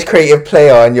your most creative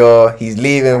player, and he's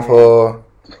leaving for.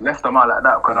 Just left them out like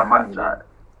that because of money. Like,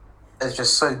 it's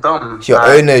just so dumb. It's your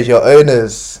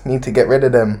owners need to get rid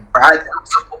of them. Right,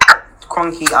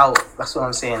 Kroenke out. That's what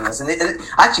I'm saying.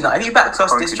 Actually, no. If he backs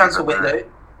us this transfer window,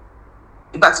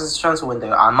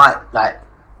 I might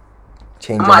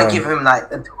give him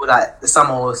until the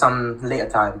summer or some later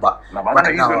time. But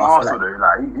right now, Arsenal though.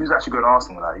 He's actually good at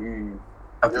Arsenal.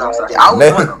 I would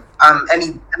want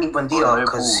any Buendia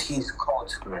because he's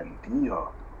cold.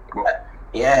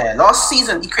 Yeah, last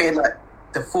season he created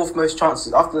the 4th most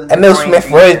chances after. Emil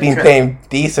Smith Rowe's been playing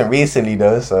decent recently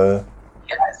though, so.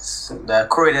 Yes, the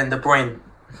Croydon De Bruyne.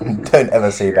 Don't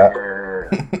ever say that.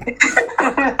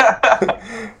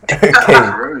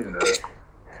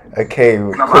 Okay,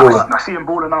 cool. I see him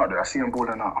balling out there.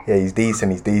 Yeah, he's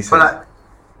decent. But he's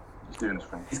doing his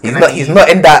thing. He's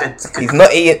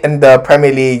not in the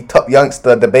Premier League top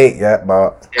youngster debate yet,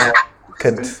 but he's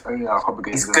good. I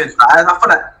feel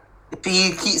like if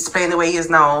he keeps playing the way he is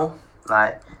now,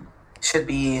 should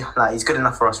be he's good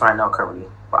enough for us right now currently.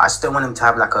 But I still want him to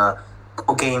have a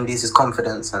good game, lose his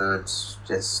confidence, and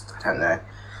just I don't know.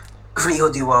 Hopefully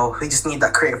he'll do well. We just need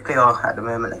that creative player at the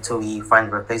moment until we find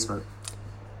a replacement.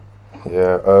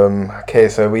 Yeah. Okay.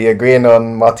 So we agreeing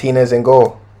on Martinez in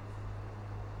goal.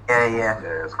 Yeah,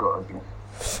 it's got to be.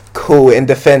 Cool. In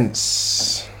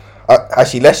defense,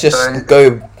 actually, let's just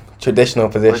go traditional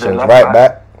positions. Right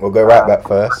back. We'll go right back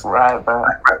first. Right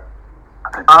back.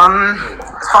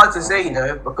 It's hard to say,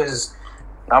 because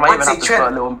I might even have to put a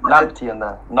little Lamptey in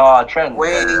there. No, Trent.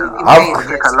 I'll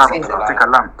take a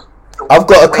lamp. I've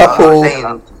got a couple.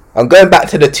 I'm going back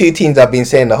to the 2 teams I've been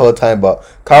saying the whole time, but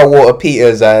Kyle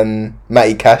Walker-Peters and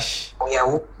Matty Cash. Yeah.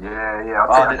 I'll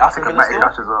take Matty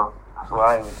Cash as well. That's what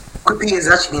I would. Peters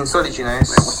actually been solid,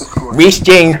 Reece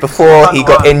James before he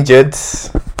got injured,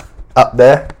 up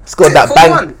there, scored that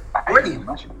bang. Already?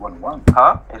 1-1.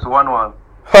 Huh? It's 1-1.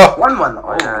 Huh. 1-1.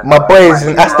 Oh, yeah. My boys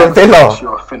in Aston Villa.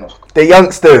 The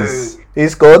youngsters. Who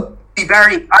scored?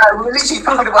 Barry. We're literally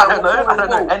talking about. I don't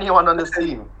know anyone on this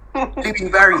team. Louis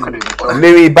Barry.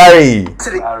 Louis Barry.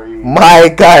 My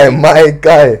guy.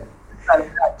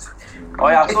 Oh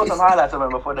yeah, I saw some highlights of him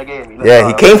before the game.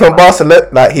 He came from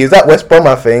Barcelona. He was at West Brom,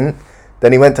 I think.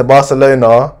 Then he went to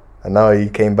Barcelona, and now he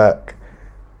came back.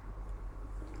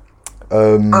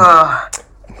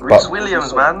 Reece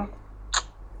Williams, man.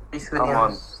 Reece Come on.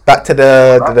 Williams. Back to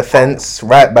the defense,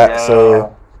 right back. Yeah.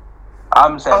 So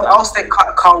I'm saying I'll stick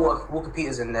Carl Walker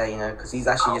Peters in there, you know, because he's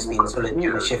actually just been solid in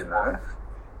the shift.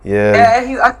 yeah. Yeah,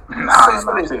 he's I'm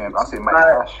solid. saying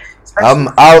Matty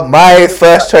Cash. My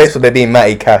first choice would have been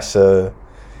Matty Cash. So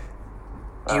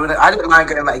I didn't mind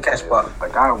getting Matty Cash, but The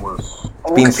guy was.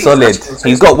 been Walker solid. Peters actually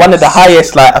He's got one of the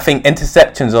highest, like I think,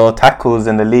 interceptions or tackles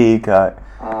in the league. Like.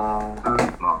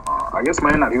 I guess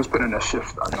Man United, he was putting in a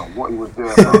shift. I don't know what he was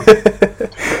doing.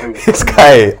 Man. This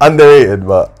guy underrated,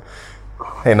 but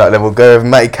hey, not level. Go with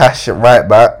Matty Cash at right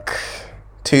back,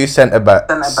 2 centre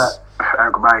backs.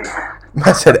 Eric Bailly.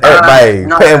 I said Eric Bailly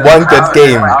no, put in one good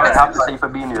game. I would have to say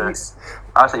Fabinho.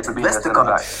 I'll say Fabinho centre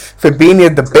back.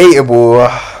 Fabinho debatable.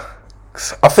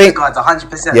 I think Vestergaard's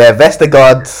 100%. yeah,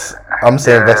 Vestergaard. I'm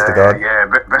saying Vestergaard. Yeah,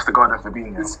 Vestergaard and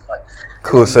Fabinho.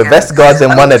 Cool. So Vestergaard's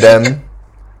in one of them.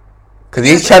 Because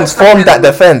he's transformed that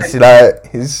defense, like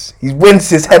he wins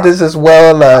his headers as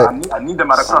well. Like I need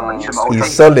them at the club. I need them at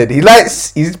he's solid.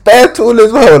 He's bare tall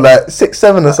as well, like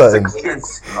 6'7" or something.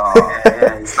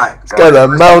 Yeah, it's like This guy's a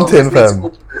mountain,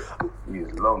 fam.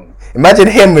 He's long. Imagine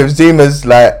him with Zuma's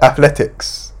like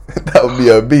athletics. That would be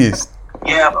a beast.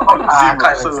 Yeah, I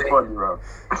can't so even say. funny, bro.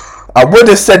 I would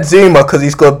have said Zuma because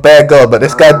he's got bare goal, but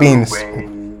this guy been Way.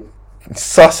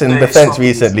 sus in defense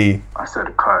recently. I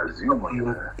said Kurt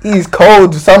Zuma. He's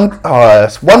cold.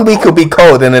 One week he'll be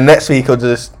cold, and the next week he'll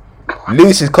just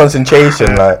lose his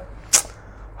concentration. Like,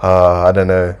 I don't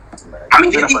know. I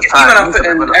mean, even I put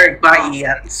in Eric Bailly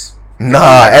and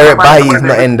Nah, Eric Bailly's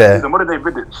not in He's there. a modern day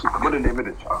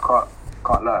Vidic. I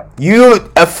can't lie. You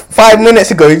 5 minutes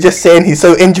ago, you're just saying he's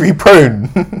so injury prone.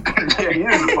 Yeah, he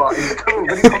is, but he's cool.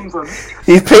 When he comes on,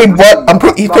 He's played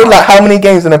what? He's played like how many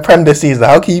games in the Prem this season?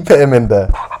 How can you put him in there?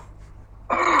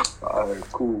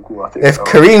 cool. I think If so.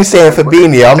 Kareem's saying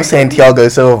Fabinho, I'm saying Thiago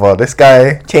Silva. This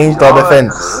guy changed our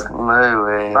defense. No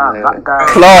way. Man, that guy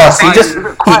Class. He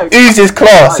oozes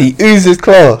class. He oozes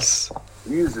class.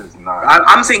 uses now.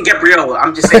 I'm saying Gabriel.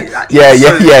 I'm just saying that.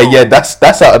 Yeah.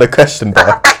 That's out of the question, bro.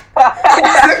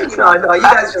 No, you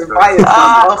guys are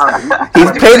biased.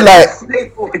 He's played like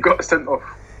He got sent off.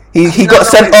 he got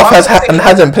sent off and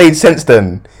hasn't played since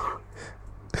then.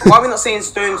 Why are we not saying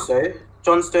Stones though?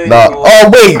 John Stones. Nah. or- Oh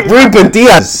wait, Ruben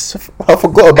Diaz. I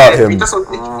forgot about him. That's what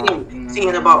we're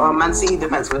seeing about Man City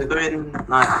defense. We're going.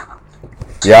 Nah.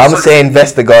 Yeah, I'm saying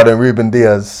Vestergaard and Ruben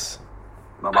Diaz.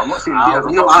 No, but I'm not seeing Ah, Diaz.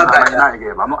 I'm no, not seeing I that bet. Man United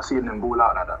game. I'm not seeing them ball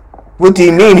out like that. What do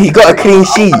you mean? He got a clean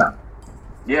sheet.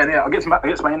 Yeah, against Man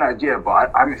United, yeah, but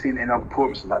I haven't seen any other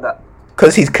performances like that.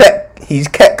 Cause he's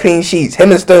kept clean sheets.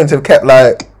 Him and Stones have kept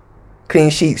like clean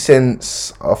sheets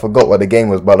since I forgot what the game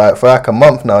was, but like for like a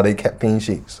month now they kept clean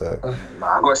sheets. So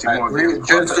Nah, I gotta see more of it.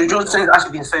 John Stones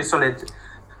actually been so solid. I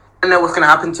don't know what's gonna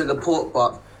happen to Laporte,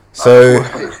 but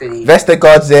hopefully.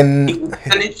 Vestergaard's in.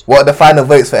 What are the final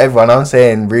votes for everyone? I'm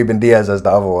saying Ruben Diaz as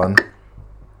the other one.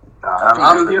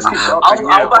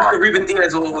 I'll back the Ruben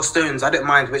Diaz or Stones. I don't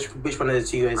mind which one of the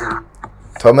two goes in.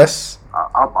 Thomas,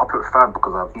 I'll put Fab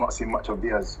because I've not seen much of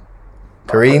Diaz.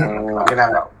 Kareem. We're gonna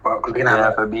have that. We're gonna Yeah,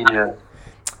 have that. Fabinho.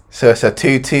 So it's a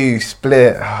 2-2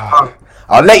 split.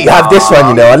 I'll let you have this one.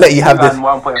 You know, I'll let you have this.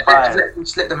 1.5.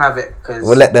 Just let them have it, because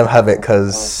We'll let them have it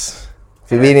because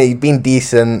he's been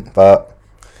decent, but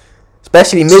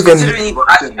especially moving.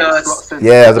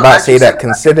 Yeah, I was about to say that.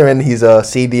 Considering he's a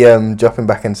CDM, dropping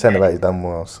back in centre back, he's done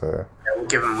well. So we'll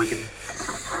give him. We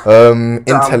can.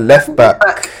 into left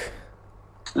back.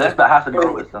 Left back has to be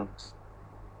Robertson.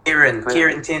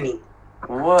 Kieran Tierney.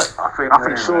 What? I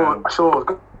think Shaw.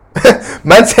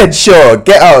 Man said, "Sure,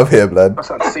 get out of here, blood." That's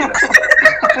what I'm saying.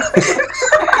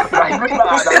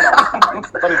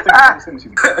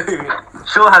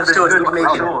 Shaw has been good to make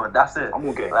sure. That's it. I'm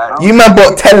okay. You man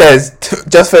bought Tellez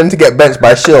just for him to get benched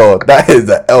by Shaw. That is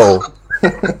an L.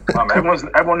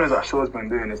 Everyone knows that Shaw's been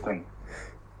doing this thing.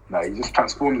 Like he just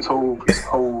transformed his whole.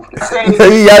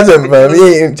 He hasn't, man.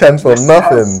 He ain't transformed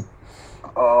nothing.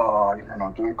 Oh, you're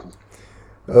not joking.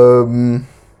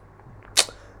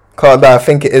 Can't lie, I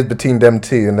think it is between them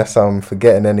two, unless I'm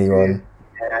forgetting anyone.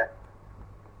 Yeah.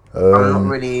 I'm not Um,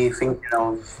 really thinking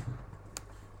of.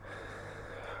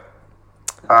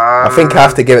 I think I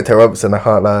have to give it to Robertson. I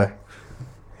can't lie.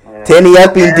 Yeah. Tierney has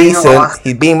been Yeah, decent.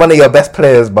 He's been one of your best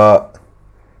players, but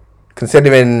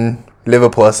considering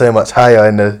Liverpool are so much higher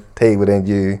in the table than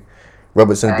you,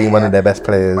 Robertson's been one of their best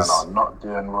players. Man, I'm not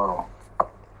doing well.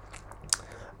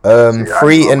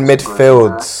 Three in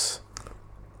midfield.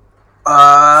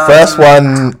 Um, First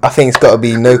one, I think it's got to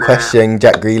be no question,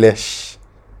 Jack Grealish.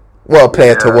 What a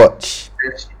player to watch.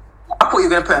 I thought you were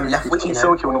gonna put him left wing. He's You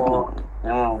so know, cute on the or ball.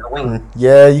 A wing.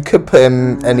 Yeah, you could put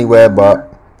him anywhere,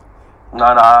 but No.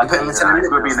 You put him in centre He's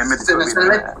gonna be in the mid. He's gonna be in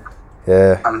the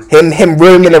mid. yeah, him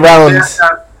roaming around,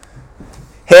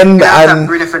 him and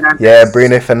Bruno Fernandes. yeah,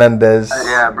 Bruno Fernandes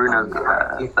Yeah, Bruno's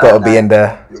gotta be in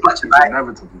there. As much as He's like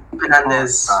inevitable.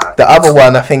 Fernandes. The other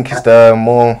one I think is the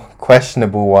more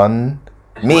questionable one.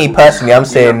 Me personally, I'm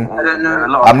saying I don't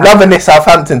know. I'm loving this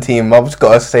Southampton team. I've just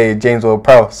gotta say James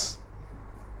Ward-Prowse.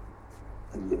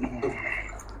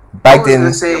 Bagged in,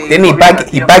 gonna say- didn't he bag?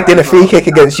 He bagged in a free kick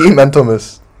against you, man,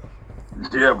 Thomas.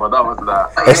 Yeah, but that was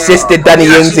that. Assisted Danny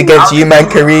Ings against you, man,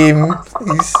 Kareem.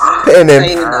 He's putting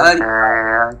Saying him.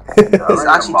 earlier, he's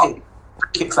Yeah, actually take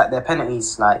kicks like they're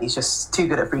penalties. Like he's just too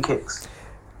good at free kicks.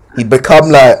 He become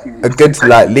like a good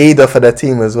like leader for the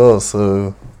team as well.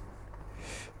 So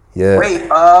yeah. Wait,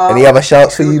 Any other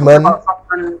shouts for you, man? Nah,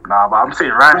 but I'm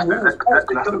saying Rice. Let's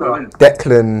go in.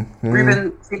 Declan.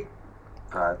 Ruben,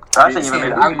 I think See even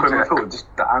the made anchor in the field, just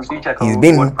the anchor. He's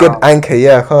been good anchor.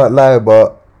 Yeah, I can't lie,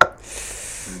 but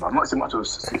I'm not seeing much of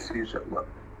future, but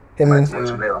him I and might watch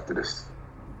him later after this.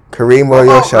 Kareem were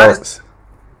your shouts.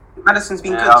 Madison's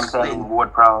been Yeah, good. I'm saying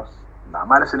Ward-Prowse. Nah,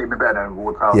 Madison ain't been better than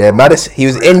Ward-Prowse. Yeah, Madison. He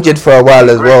was injured for a while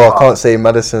as well. I can't say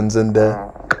Madison's in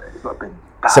there. He's not been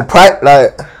that. Surprise,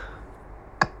 like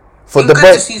for Been the good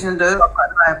boy. this season though. Not quite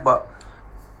live, but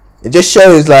It just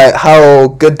shows like how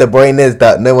good De Bruyne is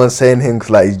that no one's saying him 'cause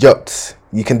like he's dropped.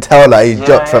 You can tell like he's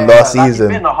dropped from last like, season.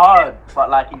 He's been hard, but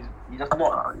like he's just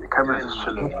not Cameron's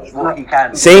doing just chilling. what he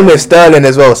can. Same with Sterling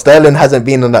as well. Sterling hasn't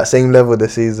been on that same level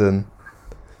this season.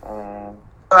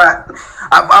 alright.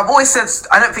 I've always said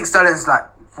I don't think Sterling's like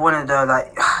one of the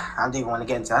like. I don't even want to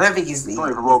get into it. I don't think he's He's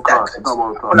not even world class. He's not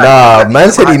world class. Nah,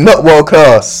 man said he's not world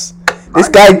class. This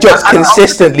guy drops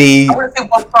consistently I wouldn't say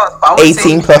world class, but I would say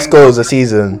 18 plus goals a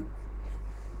season.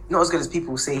 not as good as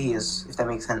people say he is, if that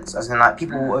makes sense. As in, like,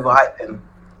 people overhype him.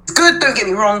 It's good, don't get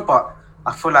me wrong, but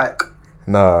I feel like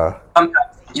Nah,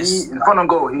 sometimes he just In front of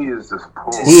goal, he is just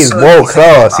poor. he is So- world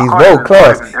class. He's world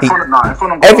class. In front of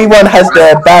goal, Everyone has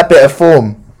their bad bit of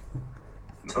form.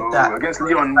 Oh, against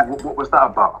Leon, what was that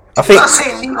about? I think I'm not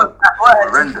saying Leon that word.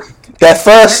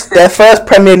 Horrendous. their first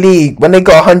Premier League when they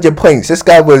got 100 points. This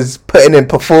guy was putting in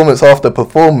performance after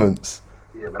performance.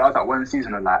 Yeah, but that was like one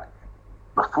season, and like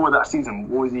before that season,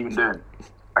 what was he even doing?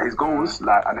 Like, his goals,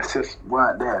 like, and assists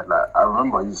weren't there. Like, I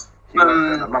remember he was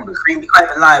the numbers. Green, can't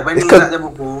even lie. When It's he was 'cause- at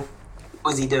Liverpool, what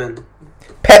was he doing?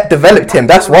 Pep developed him.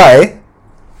 That's why.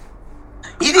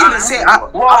 He didn't even say. I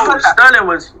Whoa, heard that.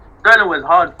 Sterling was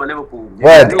hard for Liverpool.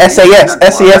 Word,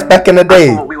 SAS back in the day.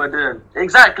 That's what we were doing.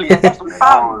 Exactly. That's what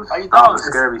That was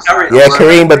scary. Yeah,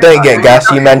 Kareem, but don't get gas.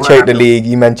 You man choked the league.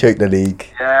 You man choked the league.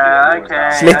 Yeah,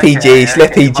 okay. Slippy G,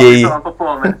 Slippy G. On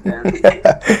performances.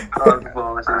 On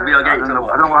performances. We are I getting don't to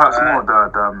know what hurts more,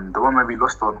 the one where we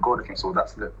lost on goal difference or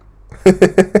that slip.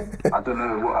 I don't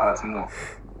know what hurts more.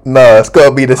 No, it's got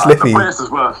to be the The Slippy. points is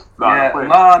worse. Yeah, The points-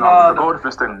 no, the goal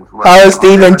difference thing was worse. How is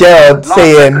Steven Gerrard Last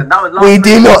saying, record, that was last we do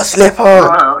record. not slip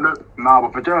up? No,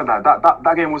 but for Gerrard,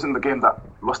 that game wasn't the game that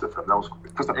lost it for him. That was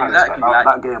Crystal Palace. Exactly,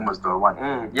 That game was the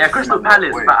one. Yeah, Crystal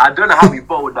Palace, but I don't know how we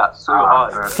bowled that so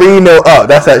hard. 3-0 up,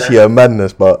 that's actually a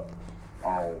madness, but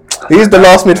Oh, who's the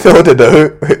last midfielder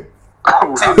though?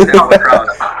 I'm saying Ward-Prowse.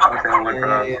 I'm saying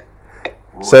Ward-Prowse. Yeah.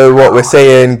 So what we're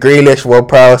saying, Grealish,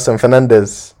 Ward-Prowse and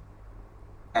Fernandes.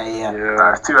 Yeah.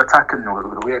 yeah, it's too attacking.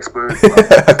 We exposed.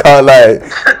 I can't lie.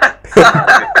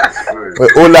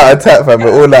 We're all out attack, fam.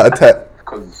 We're all out attack.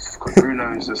 Because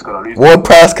Bruno is just gonna lose.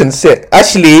 Ward-Prowse can sit.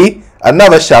 Actually,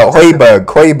 another shout,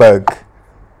 Højbjerg.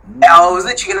 Yeah, I was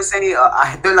literally gonna say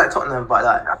I don't like Tottenham, but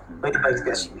like Højbjerg's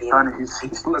gets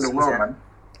He's slotted in well, man.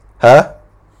 Huh?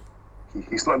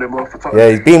 He's slotted in well for Tottenham. Yeah,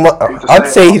 he's been. I'd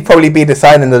say he'd probably be the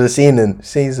signing of the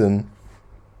season.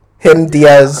 Him,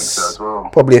 Diaz, so as well.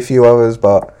 probably a few others,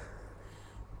 but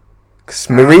because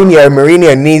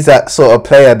Mourinho needs that sort of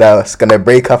player that's gonna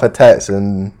break up attacks,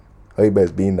 and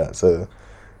Højbjerg's been that. So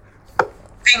I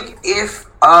think if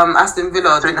Aston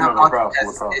Villa didn't have Ward-Prowse,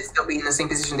 Martinez, they'd still be in the same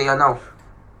position they are now.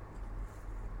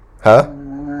 huh?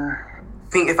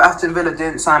 I think if Aston Villa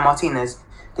didn't sign Martinez,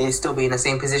 they'd still be in the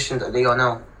same position that they are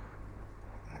now.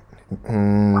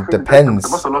 Depends. They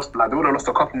must have lost. Like they would have lost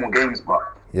a couple more games, but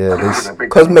Yeah,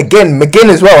 because McGinn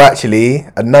as well. Actually,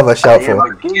 another shout for.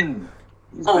 McGinn.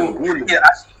 He's Oh, been really yeah,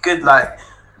 actually good. Like,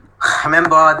 I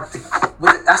remember Aston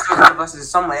Villa versus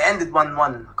someone. It ended 1-1.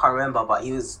 I can't remember, but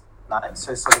he was like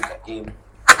so solid that game,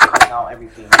 cutting out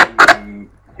everything.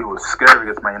 he was scary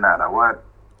against Man United. Like, weren't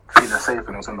feeling safe and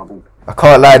it was on the ball. I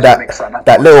can't lie,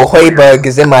 that little Højbjerg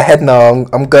is in my head now.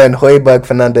 I'm going Højbjerg,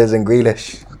 Fernandes, and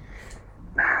Grealish.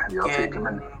 Yeah, I'll take him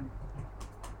in.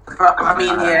 I mean,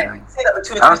 yeah. Say that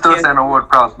between I'm still saying Ward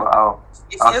Prowse, but I'll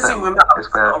It's say it's fair.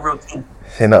 not a real team.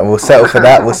 You know, we'll settle for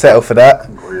that.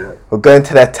 We're going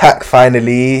to the attack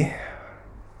finally.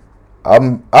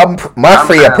 My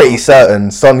three are pretty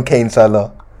certain. Son, Kane,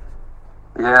 Salah.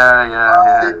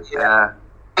 Yeah.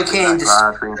 Kane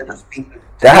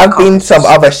There have been some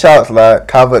other shouts like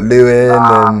Calvert-Lewin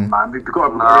and Man, we've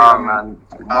got man.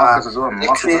 Marcus as well.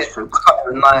 Marcus Rashford.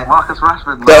 Marcus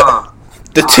Rashford, no.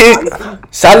 the two.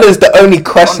 Salah's the only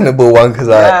questionable one because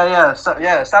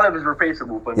Salah is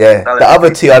replaceable. But the other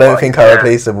two I don't think are yeah.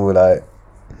 replaceable. Like,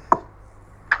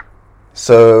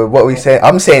 so what we say?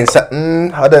 I'm saying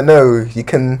I don't know. You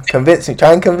can convince me.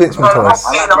 Try and convince me, Thomas.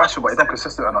 I like Rashford, but he's not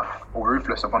consistent enough or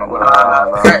ruthless upon a goal.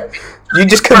 You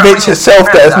just convince yourself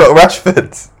that it's not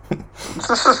Rashford.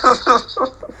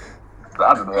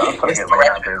 I don't know. I'm trying to get my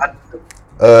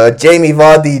head. Jamie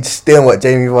Vardy just doing what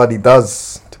Jamie Vardy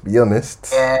does. To be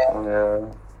honest. Yeah.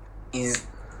 He's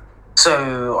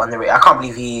so underrated. I can't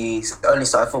believe he's only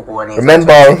started football when he.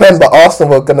 Remember,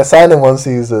 Arsenal were gonna sign him one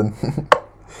season.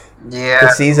 Yeah. The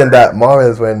season that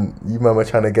Mahrez when you remember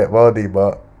trying to get Vardy,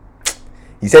 but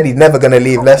he said he's never gonna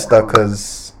leave Leicester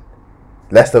because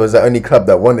Leicester was the only club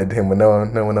that wanted him when no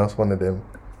one else wanted him.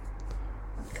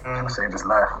 Saved his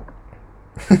life.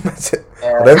 That's it.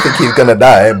 I don't think he's gonna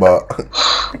die, but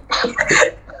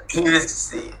He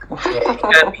was. No,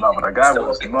 but the guy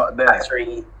was not there.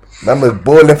 man was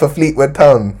balling for Fleetwood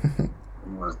Town.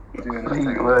 He was doing the thing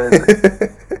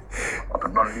up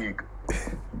in non-league.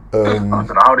 I don't know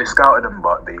how they scouted him,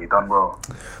 but they done well.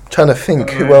 I'm trying to think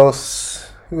who else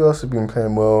has been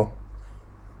playing well.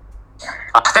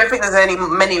 I don't think there's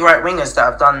many right wingers that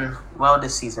have done well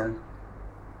this season.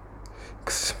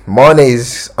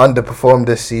 Mane's underperformed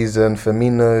this season.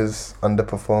 Firmino's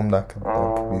underperformed. I could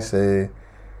probably say.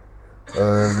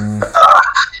 There's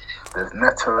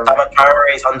Neto.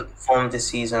 Traore's underperformed this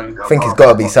season. I think it's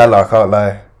got to be Salah. I can't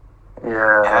lie.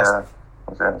 Yeah.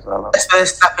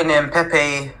 Spurs tapping in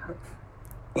Pepe.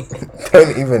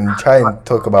 Don't even try and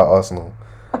talk about Arsenal.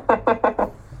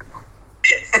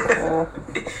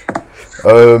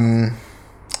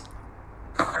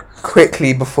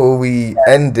 Quickly before we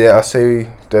end it, I say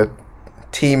the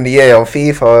team of the year on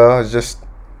FIFA is just.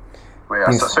 Wait,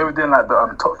 so we're doing like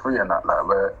the top three and that, like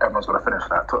where everyone's gonna finish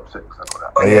like top six and all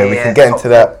that. Oh yeah, we can get into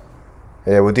that.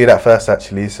 Yeah, we'll do that first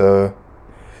actually. So,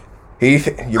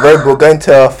 we're going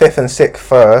to our 5th and 6th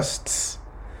first.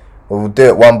 We'll do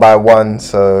it one by one.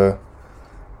 So,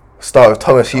 start with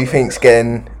Thomas. Who you think's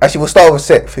getting? Actually, we'll start with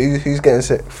 6th. Who's getting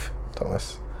 6th?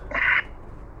 Thomas.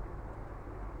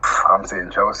 I'm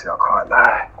saying Chelsea. I can't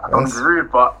lie. I don't be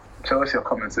rude, but Chelsea are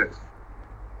coming 6th.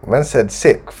 Man said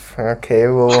 6th. Okay,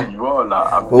 well, You are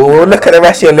like. we'll look at the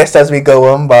rest of your list as we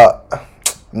go on, but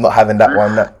I'm not having that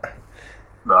one.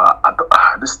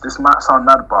 This might sound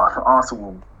mad, but I think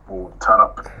Arsenal will turn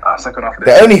up second half of the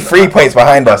They're only 3 points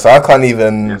behind us, so I can't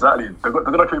even. Exactly. They're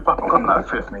gonna creep up and come like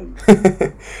 5th, maybe.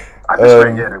 At this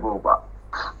rate, yeah, they will, but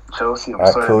Chelsea, I'm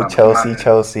sorry. Cool, man,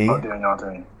 Chelsea. Not doing your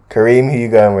thing. Kareem, who you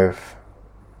going with?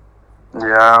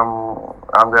 Yeah,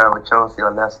 I'm going with Chelsea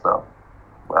or Leicester.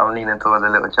 But I'm leaning towards a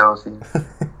little Chelsea.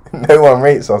 No one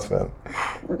rates us, man.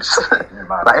 Yeah,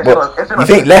 man. Like, You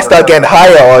think Leicester are getting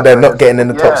higher or they're not getting in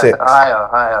the top 6?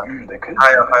 Higher. They could.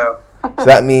 Higher. So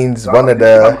that means one of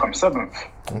They might the. come 7th.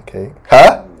 Okay.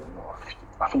 Huh?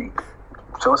 I think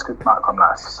Chelsea might come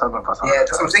like 7th or something. Yeah,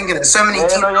 so I'm thinking there's so many Yeah,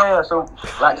 teams. yeah. So,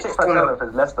 like, 6th and 7th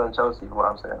is Leicester and Chelsea, is what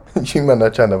I'm saying. You man are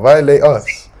trying to violate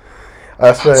us.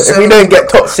 I swear, if we don't get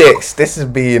top 6, this has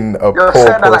been a You're poor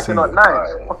saying that like season. you're not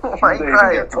nice. Why They you even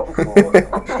crying? get top 4.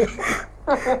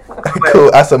 Cool,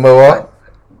 Asamoah.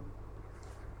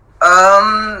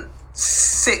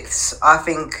 6th, I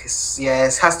think. Yeah,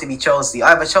 it has to be Chelsea.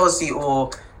 Either Chelsea or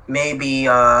maybe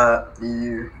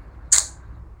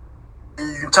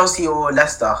Chelsea or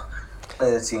Leicester.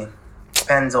 Let's see.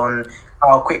 Depends on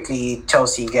how quickly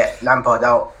Chelsea get Lampard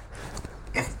out.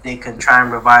 If they can try and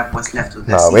revive what's left of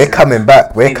this season. We're coming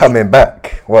back. We're Maybe. coming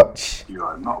back. Watch. You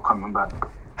are not coming back.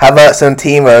 Havertz and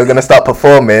Timo are going to start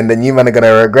performing, then you man are going to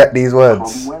regret these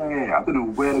words. From where? I don't know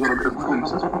where they're gonna get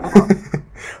performances from.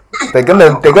 They're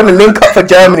gonna link up for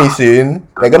Germany soon.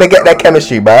 They're gonna get their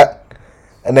chemistry back,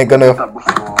 and they're gonna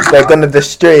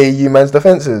destroy you man's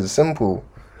defenses. Simple.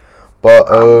 But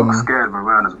I'm scared when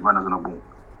Werner's on a ball.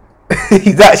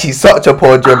 he's actually such a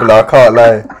poor dribbler. I can't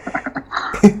lie.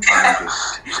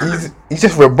 he's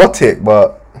just robotic,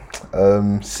 but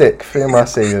sick. Who am I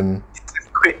saying?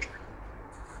 Quick.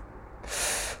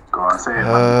 Go on, say it.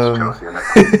 Man. Chelsea,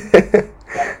 innit?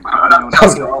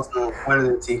 Chelsea or Arsenal, one of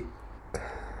the two.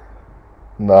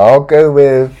 No, I'll go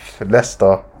with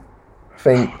Leicester. I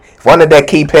think if one of their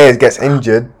key players gets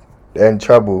injured, they're in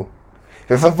trouble.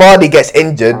 If Vardy gets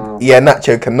injured,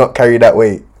 Nacho cannot carry that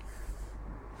weight.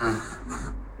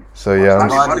 So yeah, I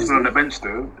see Vardy on the bench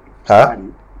though. Huh?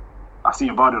 I see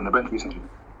Vardy on the bench recently.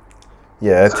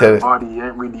 Yeah, So Vardy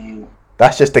ain't really.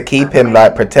 that's just to keep him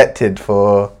like protected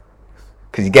for,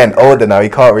 because he's getting older now. He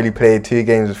can't really play 2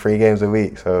 games or 3 games a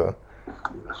week. So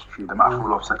That's true. They might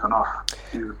fall off second half.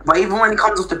 But even when he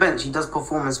comes off the bench, he does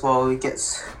perform as well. He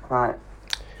gets like.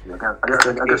 Yeah,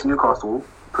 I guess Newcastle.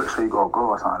 Pretty sure he got a goal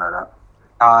or something like that.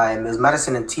 It was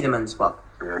Madison and Tielemans, but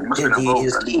Yeah, he must have been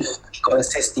involved at least. he got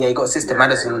assist. Yeah, he got assist to He was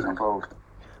Madison. involved.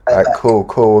 alright, cool.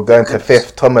 We're going to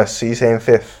 5th. Thomas, so you saying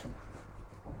 5th?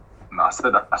 No, I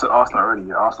said Arsenal already.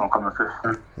 Yeah, Arsenal coming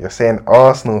 5th. You're saying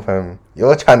Arsenal, fam.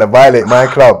 You're trying to violate my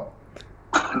club.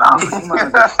 Nah,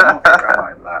 man, that's not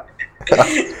right, like.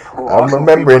 I'm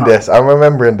remembering this.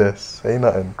 Say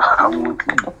nothing.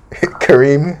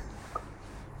 Kareem.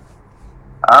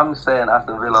 I'm saying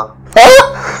Aston Villa.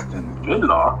 Huh?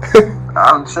 Villa?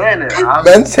 I'm saying it.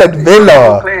 Man said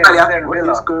Villa. What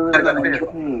is going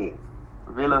on?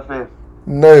 Villa 5th.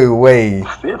 No way.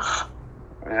 5th?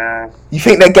 Yeah. You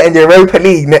think they're getting Europa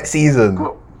League next season?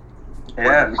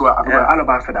 Yeah. I've got an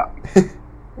alibi for that.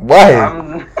 Why?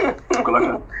 I've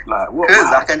got what?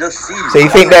 Because I can just see. So you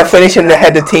think they're finishing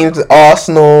ahead of teams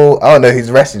Arsenal? I don't know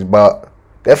who's rested, but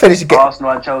they're finishing.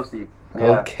 Arsenal and Chelsea.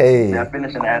 Yeah. Okay. They're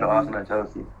finishing ahead of Arsenal and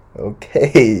Chelsea.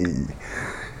 Okay.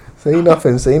 Say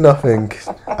nothing.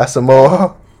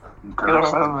 Asamoah.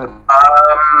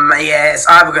 Yeah, it's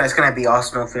gonna be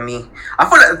Arsenal for me. I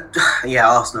feel like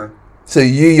Arsenal. So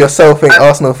you yourself think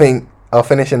Arsenal are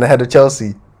finishing ahead of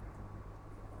Chelsea?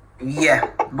 Yeah,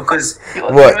 because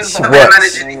What?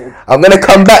 I'm gonna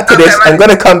come back to this.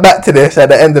 At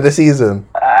the end of the season.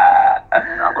 I've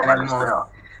got managed there.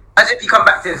 Imagine if you come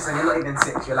back to this and you're not even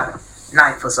 6th, you're like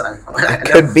 9th or something.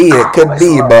 It could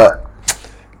be, but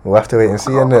we'll have to wait and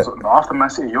see, innit? After Man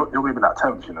City, you're going to be like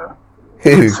 10th, you know?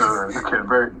 Who? So, looking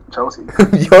very Chelsea.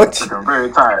 You're Looking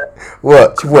very tired.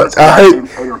 What? I hope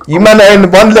you man are in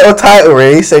one little title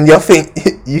race and you think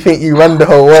you run the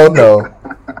whole world now.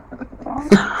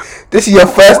 This is your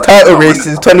first title race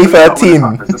since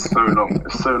 2013. It's so long.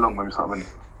 It's so long when we start winning.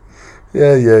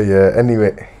 Yeah.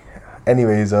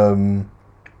 Anyways, 4th.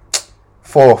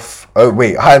 Oh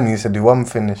wait, I need to do one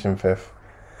finish in 5th.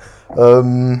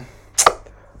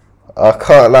 I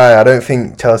can't lie. I don't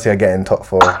think Chelsea are getting top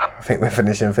 4. I think we're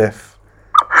finishing 5th.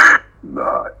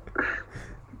 Nah.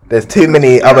 There's too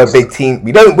many other big teams.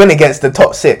 We don't win against the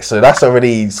top 6, so that's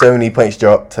already so many points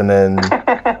dropped. And then,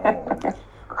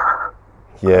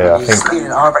 yeah, I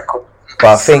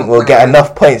think we'll get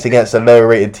enough points against the lower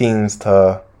rated teams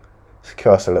to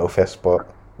secure us a little 5th spot.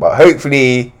 But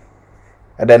hopefully,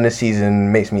 at the end of the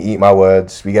season, makes me eat my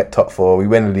words. We get top 4. We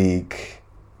win the league.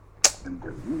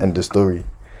 End of story.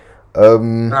 How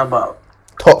about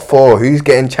top 4? Who's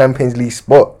getting Champions League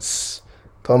spots?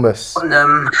 Thomas.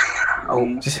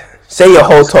 Just say your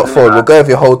whole top 4. We'll go with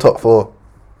your whole top 4.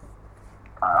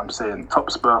 I'm saying top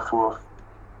Spur 4th,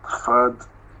 3rd.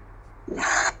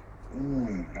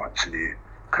 Actually,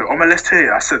 on my list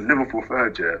here, I said Liverpool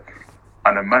 3rd, yeah.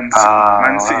 And then Man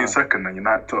City 2nd and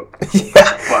United top. This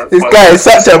guy is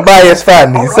such a biased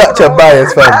fan. He's such a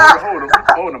biased fan.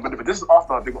 Hold on, but this is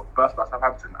after they got first by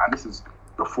Southampton, and this is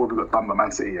before we got done by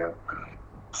Man City, yeah.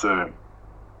 So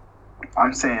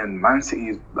I'm saying Man City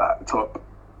is like top,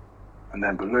 and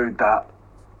then below that,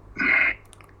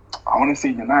 I want to say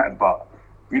United, but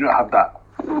we don't have that.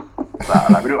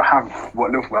 Like we don't have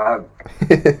what Liverpool have.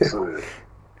 So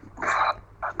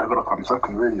they're gonna come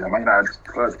 2nd, really. Man United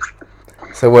 3rd.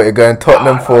 So what, you're going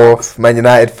Tottenham 4th, Man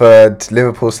United 3rd,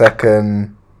 Liverpool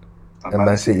 2nd, and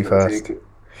Man City 1st.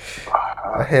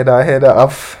 I hear that.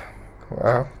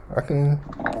 I can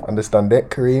understand it.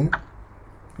 Kareem,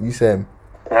 you saying?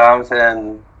 Yeah, I'm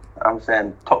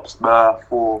saying top Spur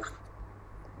 4th,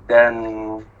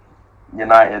 then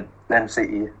United, then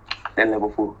City, then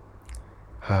Liverpool.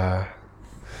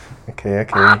 Okay.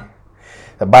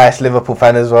 A biased Liverpool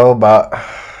fan as well, but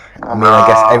I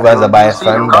guess everyone's a biased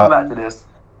fan. We'll come back to this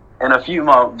in a few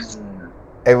months.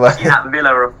 Everyone. Yeah, Villa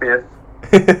are 5th.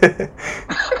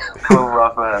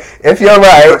 If you're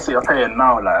right, you're paying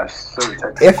now, like, so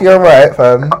if you're right,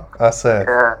 fam, I say.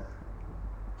 Yeah.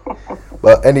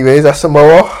 But anyways, that's some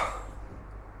more.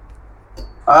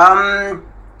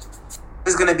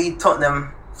 It's gonna be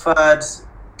Tottenham. 3rd,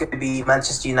 gonna be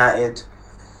Manchester United.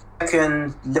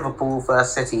 2nd, Liverpool. 1st,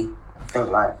 City. I think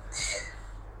like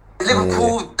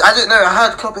Liverpool. I don't know. I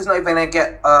heard Klopp is not even gonna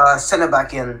get centre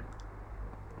back in.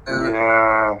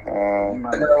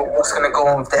 don't know what's gonna go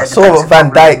on with their I saw defensive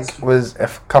Van problems. Dijk was a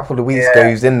couple of weeks ago.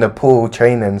 He was in the pool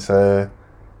training, so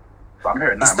But I'm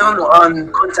hearing He's that. still not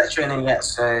on contact training yet,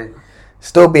 so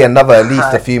still be another at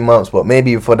least a few months. But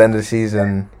maybe before the end of the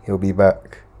season he'll be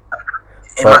back.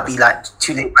 it But- might be like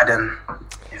too late by then. I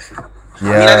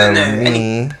Yeah, don't know.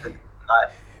 me. Like,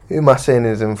 Who am I saying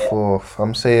is in fourth?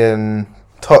 I'm saying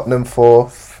Tottenham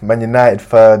fourth, Man United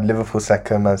third, Liverpool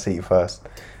second, Man City first.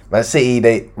 Man City,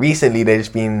 they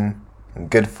just been in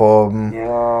good form,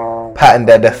 patterned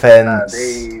their defense.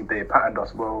 They patterned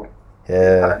us well. They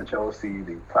Yeah, patterned Chelsea.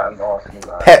 They patterned Arsenal.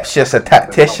 Like, Pep's just a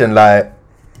tactician, like.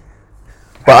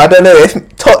 But I don't know if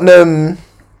Tottenham,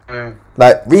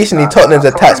 like recently, Tottenham's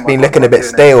attack's been looking a bit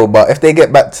stale. But if they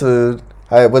get back to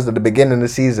how it was at the beginning of the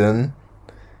season,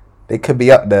 they could be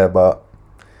up there. But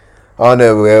I don't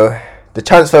know. The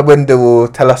transfer window will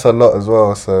tell us a lot as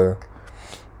well. So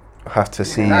we'll have to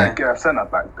see. Get a centre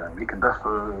back then. We can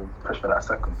definitely push for that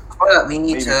second. I feel like we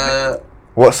need to.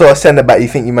 What sort of centre back you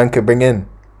think you man could bring in?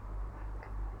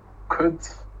 Could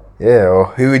Yeah, or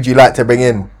who would you like to bring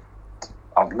in?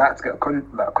 I'd like to get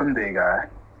that Kunde guy.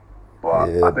 But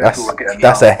Yeah, I don't feel we're getting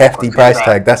that's now a hefty because price he's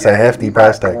tag. That's a hefty he's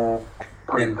price like-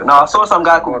 tag. No, I saw some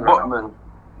guy called Botman.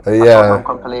 Oh, I saw yeah, some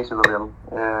compilations of him.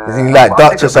 Yeah. isn't he like But I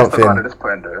Dutch think or Vestergaard At something? this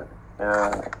point, though,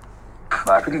 Yeah.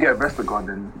 like, if we can get Vestergaard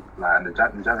in, like, in the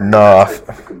January, No,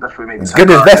 we can definitely make As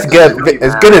good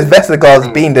as Vestergaard's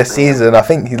been this season, I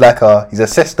think he's a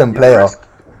system player.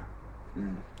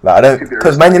 Like I don't,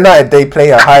 because Man United they play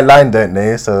a high line, don't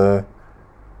they? So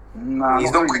Nah,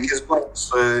 He's not quick as well,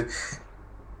 so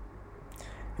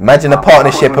imagine a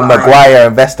partnership of Maguire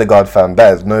and Vestergaard, fam.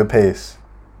 That is no pace.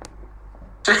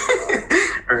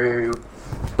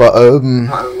 But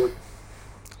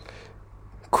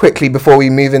quickly before we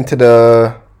move into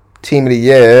the team of the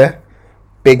year,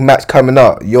 big match coming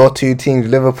up. Your two teams,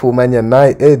 Liverpool, Man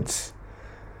United.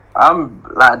 I'm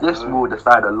like this will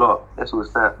decide a lot. This will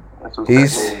set.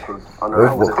 He's- on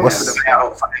what's-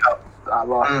 That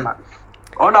last match.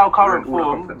 our current All the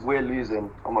form, confidence. we're losing.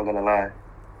 I'm not gonna lie.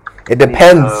 It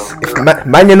depends. If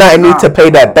Man United need to play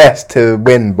their best to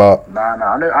win, but Nah,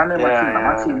 I know my team. Yeah, Like,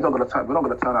 my yeah. team's not gonna turn. We're not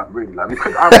gonna turn up really. Like we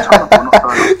could either turn up or not turn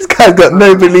up. this guy's got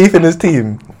no belief in his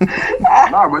team.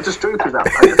 Nah, we're just joking. That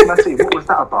against Man City, what was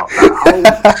that about? Like,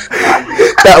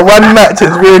 That one match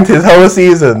has ruined his whole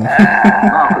season.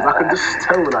 nah, because I can just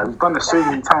tell. Like we've done this so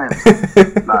many times.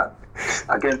 Like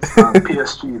against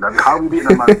PSG, like how we beating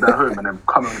them at their home and then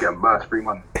come and get burst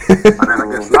 3-1. And then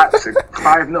against Leipzig,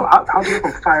 5-0. How do you go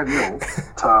from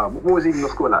 5-0 to what was even the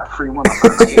score, like 3-1?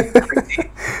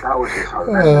 That was just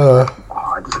horrendous.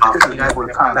 I just couldn't all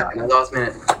the time. back in the last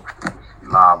minute.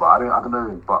 Nah, but I don't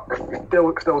know. But if there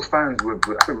was fans, I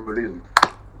think we're losing.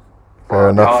 Fair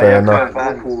enough. Fair enough.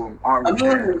 Liverpool aren't I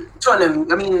really mean,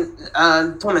 Tottenham. I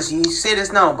mean, Thomas, you say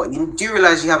this now, but you do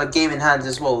realize you have a game in hand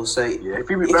as well. So yeah, if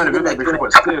we beat Burnley, we'd be football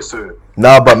clear, so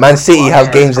No, but Man City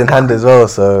have games in hand as well,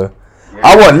 so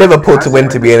I want Liverpool to win,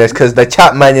 to be honest, because the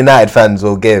chat Man United fans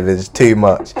will give is too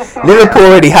much. Liverpool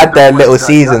already had their little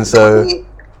season, so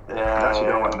actually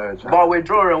don't want no chance. But we're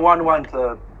drawing 1-1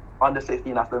 to under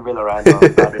 16 Aston Villa right now. I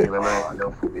don't even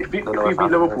know. If we beat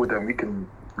Liverpool, then we can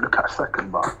look at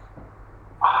second, but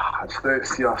I just don't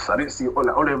see us. I didn't see all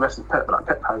the rest of Pep, but like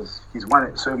Pep he's won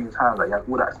it so many times. Like he has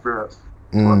all that experience.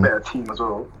 We're a better team as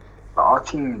well. Like our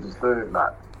team just don't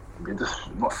we're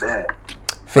just not there.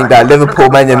 I think that Liverpool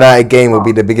Man United game will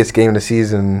be the biggest game of the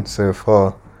season so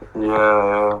far.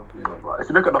 Yeah. But if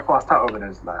you look at the past title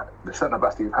winners, like the centre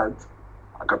backs we've had,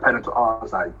 like compared to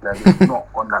ours, like they're just not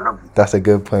on that level. That's a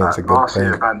good point. It's a good Last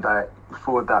year, point. Van Dijk.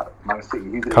 Before that, Man City.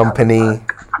 Who did we Company. have?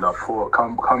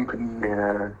 Company.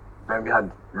 Yeah. Then we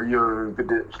had Rio,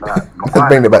 Vidic, like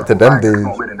Bring it back to them days.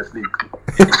 Not winning this league.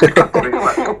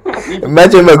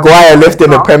 Imagine Maguire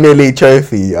lifting a Premier League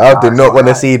trophy. I do not want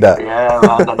to see that. Yeah,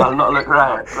 man, that does not look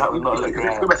right. That would not look If you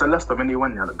right. go back to Leicester when they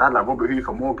won, yeah, that like Robert Hughes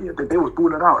from Morgan, they was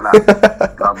balling out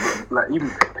like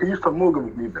even Hughes from Morgan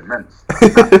was moving immense.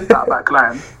 That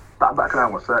back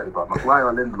line was 30, but Maguire,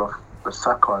 Lindelof,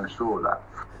 Saka and Shaw, like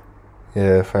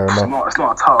Yeah, fair enough. it's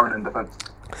not a tower in defence.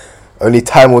 Only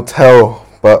time will tell,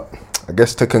 but I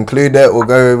guess to conclude it, we'll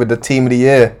go over the team of the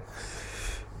year.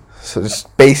 So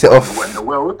just base it off. What in the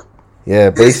world? Yeah,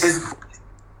 base Is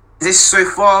this so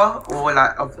far, or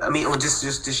like, I mean, or just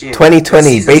this year? 2020. This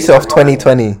season? Base it off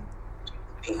 2020.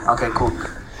 Okay, cool.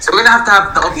 So we're gonna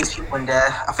have the obvious people in there.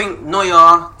 I think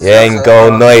Neuer. Yeah, in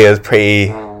goal, Neuer's pretty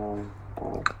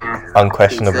Deserves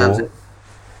unquestionable. it.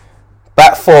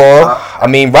 Back four, I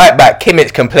mean, right back,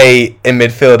 Kimmich can play in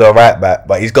midfield or right back,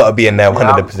 but he's got to be in there one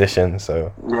of the positions.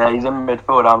 So Yeah, he's in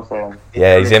midfield. I'm saying.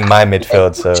 yeah, he's in my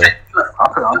midfield. So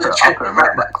I'll put him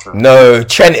right back. So. no,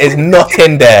 Trent is not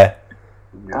in there.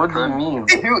 Yeah, What do you mean?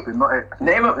 Did not it.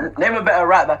 Name a better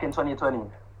right back in 2020.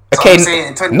 Okay, I'm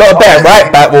saying, not a better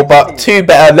right back, well, but two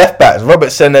better left backs,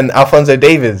 Robertson and Alphonso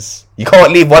Davies. You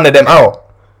can't leave one of them out.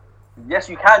 Yes,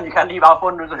 you can. You can leave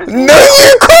Alfonso. No,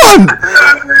 you can't.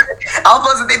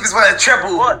 Alphonso Davies won a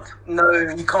treble. What? No,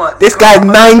 you can't. This guy's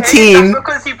 19.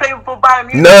 Because he played for Bayern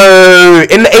Munich. No,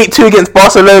 in the 8-2 against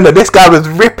Barcelona, this guy was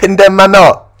ripping them man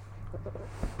up.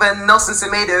 But Nelson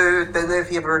Semedo, don't know if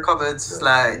he ever recovered. It's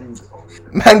like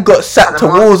Man got sacked to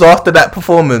walls after that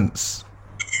performance.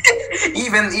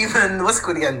 even what's it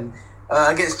called again?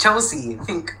 Against Chelsea, I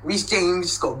think Reece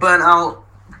James got burnt out.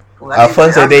 Well,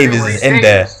 Alphonso Davies is in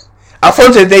there.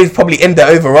 Alphonso Davies probably in there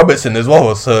over Robertson as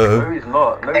well. So No, he's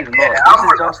not. No, he's not. I'm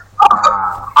This is just.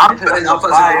 I'm This is putting just Alphonso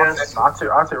bias. Davies. I'll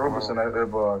take Robertson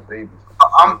over Davies.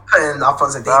 I'm putting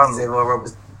Alphonso Davies over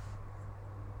Robertson.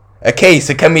 okay,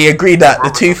 so can we agree that the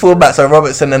two fullbacks are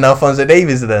Robertson and Alphonso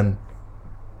Davies then?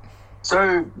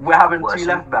 So we're having What two is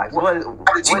left backs. What is,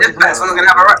 The two left backs, we're not gonna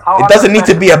have a right. How It doesn't need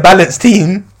to be a balanced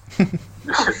team.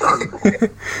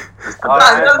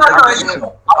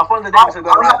 Alfonso Davies will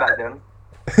go right back then.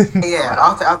 Yeah,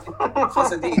 I'll take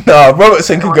Alphonso Davies. No,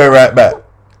 Robertson could go right back.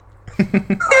 He's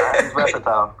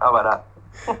versatile. How about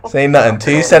Say nothing.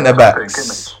 Two centre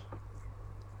backs.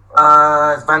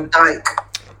 Van Dijk.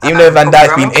 Even though Van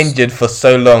Dijk's been injured for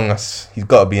so long, he's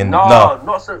got to be in. that? No,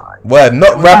 Not so. word,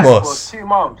 not Van Dijk Ramos. For 2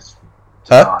 months.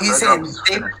 Huh? He's saying Davies.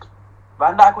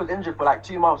 Van Dijk was injured for like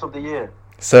 2 months of the year.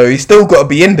 So he's still got to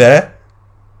be in there.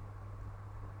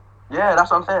 Yeah,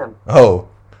 that's what I'm saying. Oh,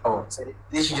 Oh, so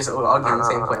this you just all arguing the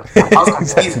same point. I was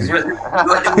confused because you're a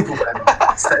Liverpool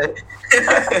fan.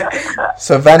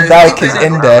 so Van Dijk is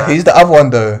in there. Who's the other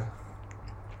one though?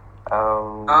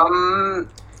 No,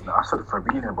 I said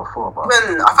Fabinho before, but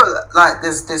Even I feel like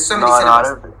there's so many No, I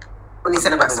centre don't think. many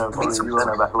centre backs. You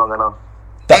went back long enough.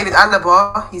 David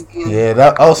Alaba, he's been Yeah,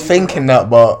 that I was thinking that,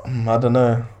 but I don't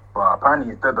know. apparently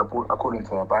he's dead according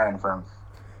to Bayern fans.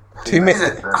 Two Is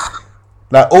minutes. it?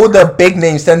 Like all the big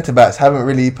name centre backs haven't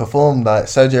really performed. Like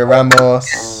Sergio Ramos.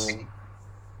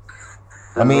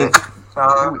 I mean,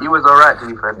 He was alright to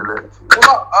be fair to look.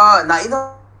 Nah, you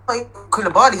know, like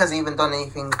Koulibaly hasn't even done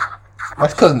anything.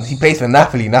 that's because he plays for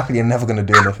Napoli. Napoli are never gonna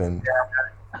do anything.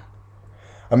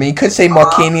 I mean, you could say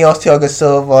Marquinhos, Thiago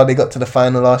Silva. They got to the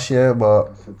final last year, but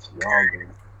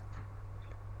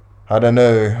I don't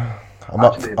know.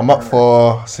 I'm up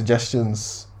for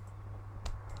suggestions.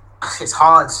 It's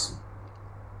hard.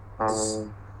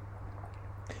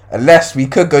 Unless we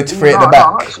could go to three at the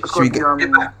back. Should we go?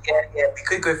 Yeah, we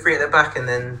could go three at the back and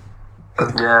then.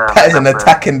 Yeah. That is an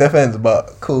attacking defense,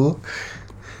 but cool.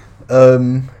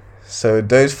 So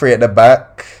those three at the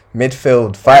back,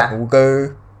 midfield, fight. We'll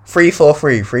go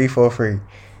 3-4-3, 3-4-3.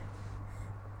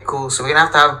 Cool. So we're gonna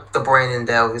have to have De Bruyne in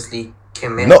there, obviously.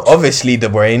 Kim Min. Not obviously De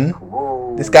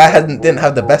Bruyne. This guy didn't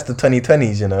have the best of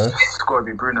 2020s, you know. It's got to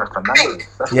be Bruno Fernandes.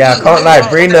 That's Yeah, I can't lie,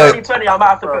 Bruno. 2020, I might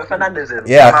have to put Fernandes in.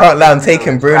 Yeah, I can't lie. I'm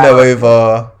taking Bruno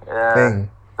over Yeah.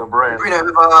 thing. De Bruyne. Bruno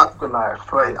with got like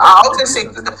 30. I was gonna say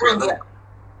De Bruyne.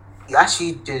 He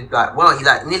actually did like well. He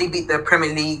like nearly beat the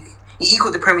Premier League. He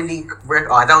equaled the Premier League record.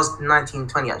 Oh, that was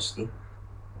 1920 actually.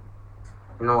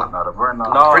 You know what? No, the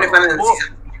Bruno. No, Bruno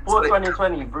Fernandes. for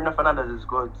 2020, Bruno Fernandes is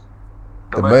good.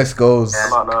 The most goals.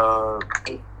 Not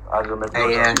as a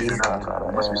midfielder.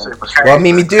 Yeah, Must be safe for Well, I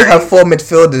mean, we do have four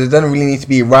midfielders. It doesn't really need to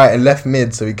be right and left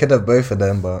mid, so we could have both of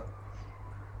them, but.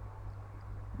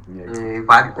 Yeah,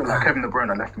 But like Kevin De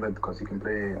Bruyne left mid because he can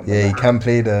play. Yeah, he can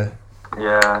play there.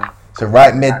 Yeah. So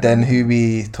right mid then, who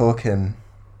we talking?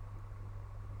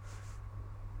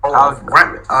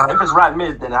 If it's right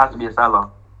mid, then it has to be a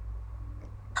Salah.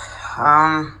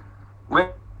 Wait,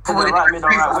 So we're right gonna mid or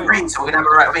right wing? so we're gonna have a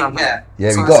right wing, yeah.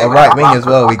 Yeah, So we got a we're right saying- wing as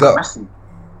well. We got Messi.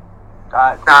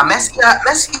 Nah, Messi.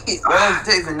 I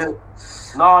don't even know.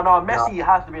 No, Messi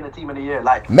has to be in the team of the year.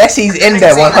 Like Messi's in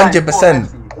there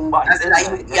 100%. But he's That's in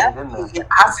like, there. yeah, he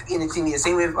has to be in the team. The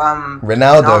same with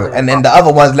Ronaldo, and then the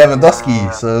other one's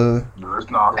Lewandowski. So No, it's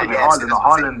not. I mean,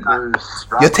 Haaland goes.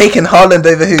 you're taking Haaland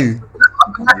over who? Yeah,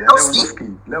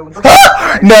 Lewandowski.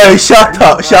 Lewandowski. No, shut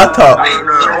up, shut up.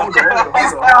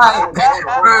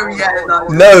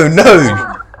 No.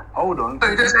 Hold on.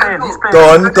 Bro, He's playing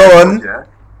Go on. Yeah.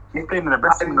 He's playing in the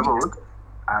best team in the world,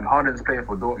 and Haaland's playing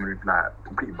for Dortmund, like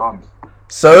complete bums.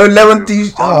 So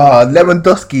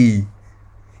Lewandowski.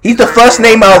 He's the first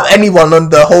name out of anyone on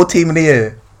the whole team of the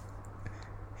year.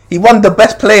 He won the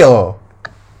best player.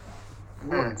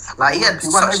 Like he had He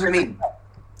won such everything.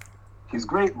 He's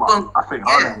great, but I think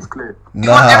Haaland is clear.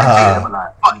 Nah.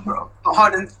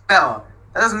 Haaland's better.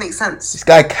 That doesn't make sense. This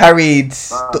guy carried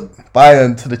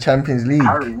Bayern to the Champions League.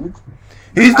 Carried.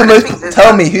 Who's the most?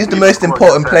 Tell me, who's the most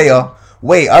important player?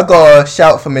 Wait, I got a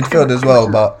shout for midfield as well,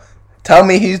 but tell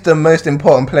me who's the most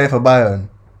important player for Bayern?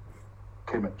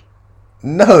 Kimmich.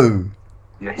 No.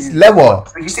 Yeah, It's Lewa.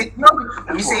 You say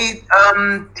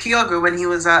Thiago when he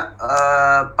was at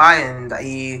Bayern that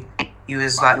he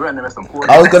was like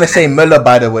I was gonna say Müller,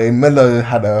 by the way. Müller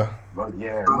had a.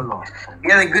 Yeah, Müller.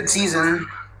 he had a good season.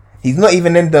 He's not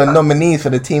even in the nominees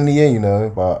for the team of the year, you know.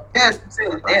 But Yeah,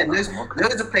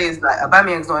 loads of players like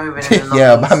Aubameyang's not even in the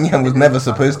yeah, nominees. Aubameyang was never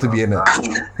supposed to be in it. I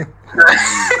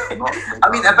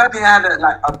mean, Aubameyang had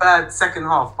a bad second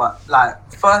half, but like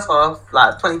first half,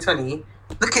 like 2020,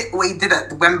 look at what he did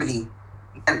at Wembley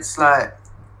against like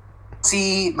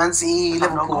Man City,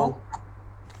 Liverpool.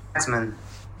 Man.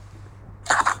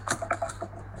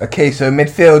 Okay, so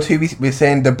midfield, who we're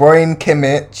saying De Bruyne,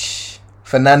 Kimmich,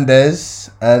 Fernandes,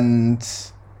 and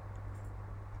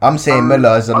I'm saying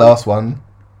Müller as the last one.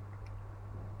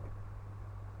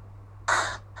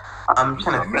 I'm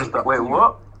trying to think. Wait,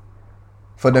 what?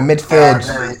 For the midfield,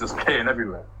 He's just playing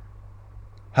everywhere.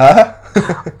 huh?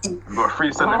 We've got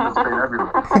 3 centre-mids playing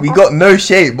everywhere. We got no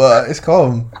shape, but it's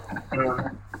calm. Yeah,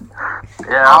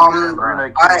 You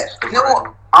know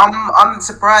what? I'm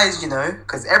surprised, you know,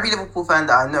 because every Liverpool fan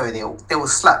that I know, they will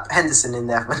slap Henderson in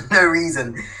there for no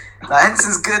reason. Like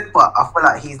Henderson's good, but I feel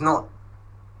like he's not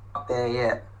up there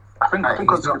yet. I think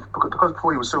because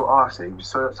before he was so arsey, he was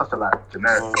such a like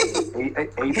generic.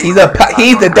 He's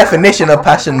the definition of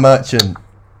passion merchant.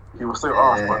 He was so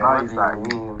arse, but now he's like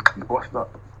he's washed up.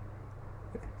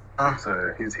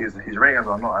 So his ratings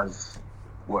are not as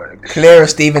what. Clear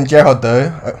of Steven Gerrard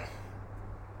though.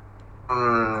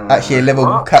 Actually, a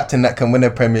Liverpool captain that can win a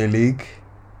Premier League.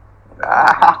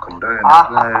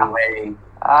 No way.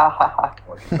 I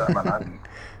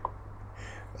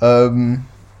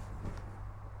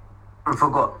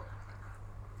forgot.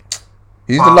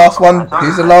 Who's the last one?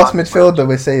 Who's the last midfielder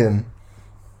we're saying?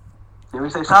 Did we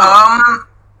say Salah?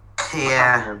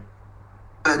 Yeah.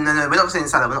 No, we're not saying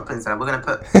Salah. We're not putting Salah. We're gonna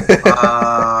put.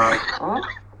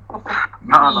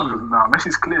 No,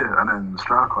 Messi's clear, and then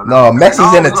striker. No,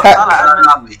 Messi's in attack.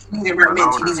 He's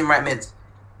in right mid.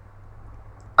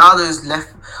 Ronaldo's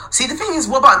left. See, the thing is,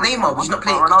 what about Neymar? Would you not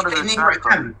play? Could you play Neymar at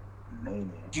 10?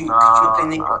 Could you not play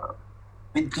Neymar?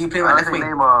 Do you play right left wing?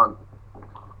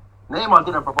 Neymar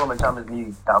didn't perform in Champions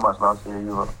League that much last year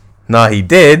either. Nah, he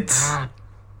did. Yeah,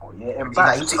 He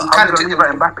kind of took it.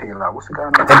 Mbappe. Like, what's the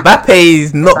going on?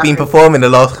 Mbappe's not been performing the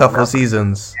last couple of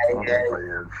seasons.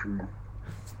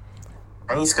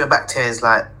 I need to go back to his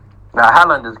like. Nah,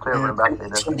 Haaland is clear with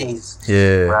Mbappe. 18 days.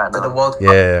 Yeah. Right, To the now. World Cup.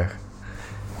 Yeah.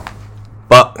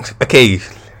 But okay,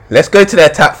 let's go to the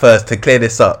attack first to clear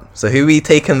this up. So who we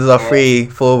taking as our three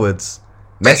forwards?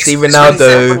 Messi,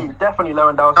 Ronaldo. Definitely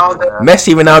Lewandowski.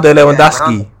 Messi, Ronaldo,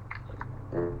 Lewandowski.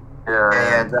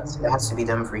 Yeah, it has to be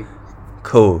them three.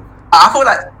 Cool. I feel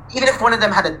like even if one of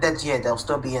them had a dead year, they'll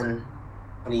still be in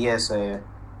the year. So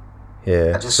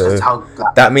Yeah. just So how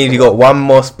that means you got one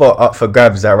more spot up for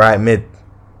grabs at right mid.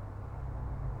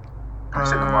 I'm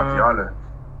saying Martial.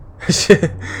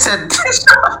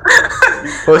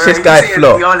 Watch this guy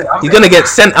flop. He's gonna get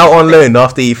sent out on loan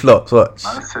after he flops. Watch.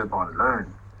 I said on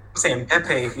loan. I'm saying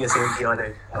Pepe if you're saying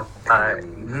Diallo.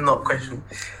 Not question.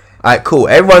 Alright, cool.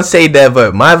 Everyone say their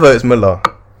vote. My vote's Müller.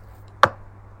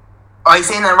 Are you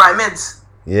saying that right mids?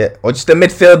 Yeah, or just a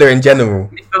midfielder in general.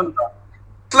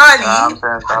 Slightly. I'm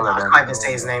saying Salah I then. can't even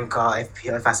say his name, car.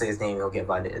 If I say his name, he'll get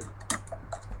violated.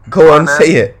 Go on,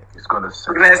 say it. He's gonna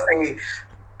say. I'm gonna say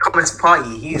Thomas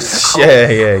Party. He's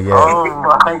Yeah.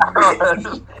 Oh my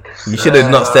god. You should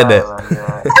have not said it.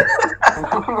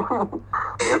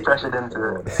 Get pressured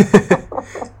into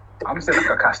it. I'm saying like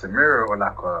a Casemiro or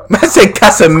like a. Man said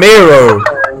Casemiro.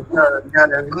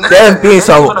 There have been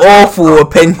some awful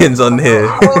opinions on here.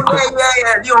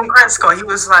 Yeah. Leon Goretzka. He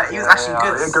was actually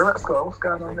good. Yeah, Goretzka, what's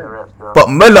going on there? But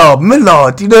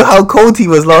Müller, do you know how cold he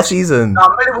was last season? No,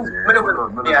 Müller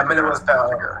was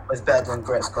better. Was better than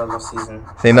Goretzka last season.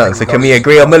 Say nothing. So can we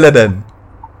agree on Müller then?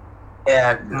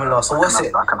 Yeah, Müller. So what's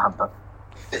it? I can have that.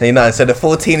 Say nothing. So the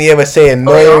 14-year we're saying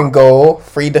Neuer in goal,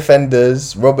 3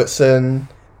 defenders, Robertson,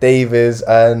 Davies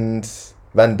and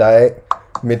Van Dijk.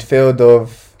 Midfield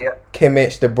of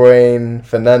Kimmich, De Bruyne,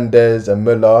 Fernandes and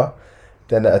Müller.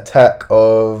 Then an attack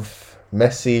of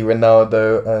Messi,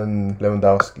 Ronaldo and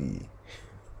Lewandowski.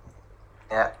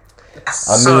 Yeah. I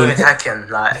So mean- attacking,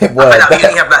 like Well, I feel like we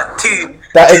only have like two.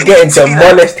 That is getting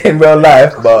demolished in real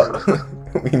life, but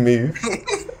we move.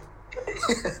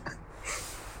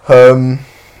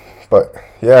 But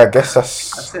yeah, I guess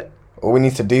that's it. all we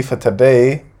need to do for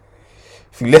today.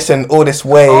 If you listen all this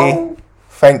way,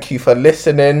 thank you for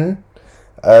listening.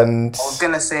 And I was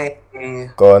gonna say,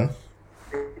 go on.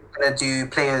 gonna do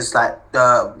players like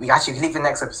we actually can leave the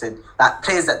next episode. Like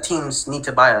players that teams need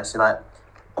to buy us. So like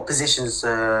what positions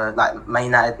like Man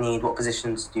United need. What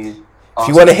positions do? If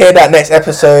you want to hear that next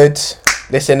episode,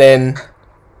 listen in.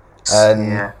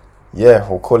 And yeah,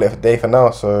 we'll call it a day for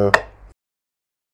now. So.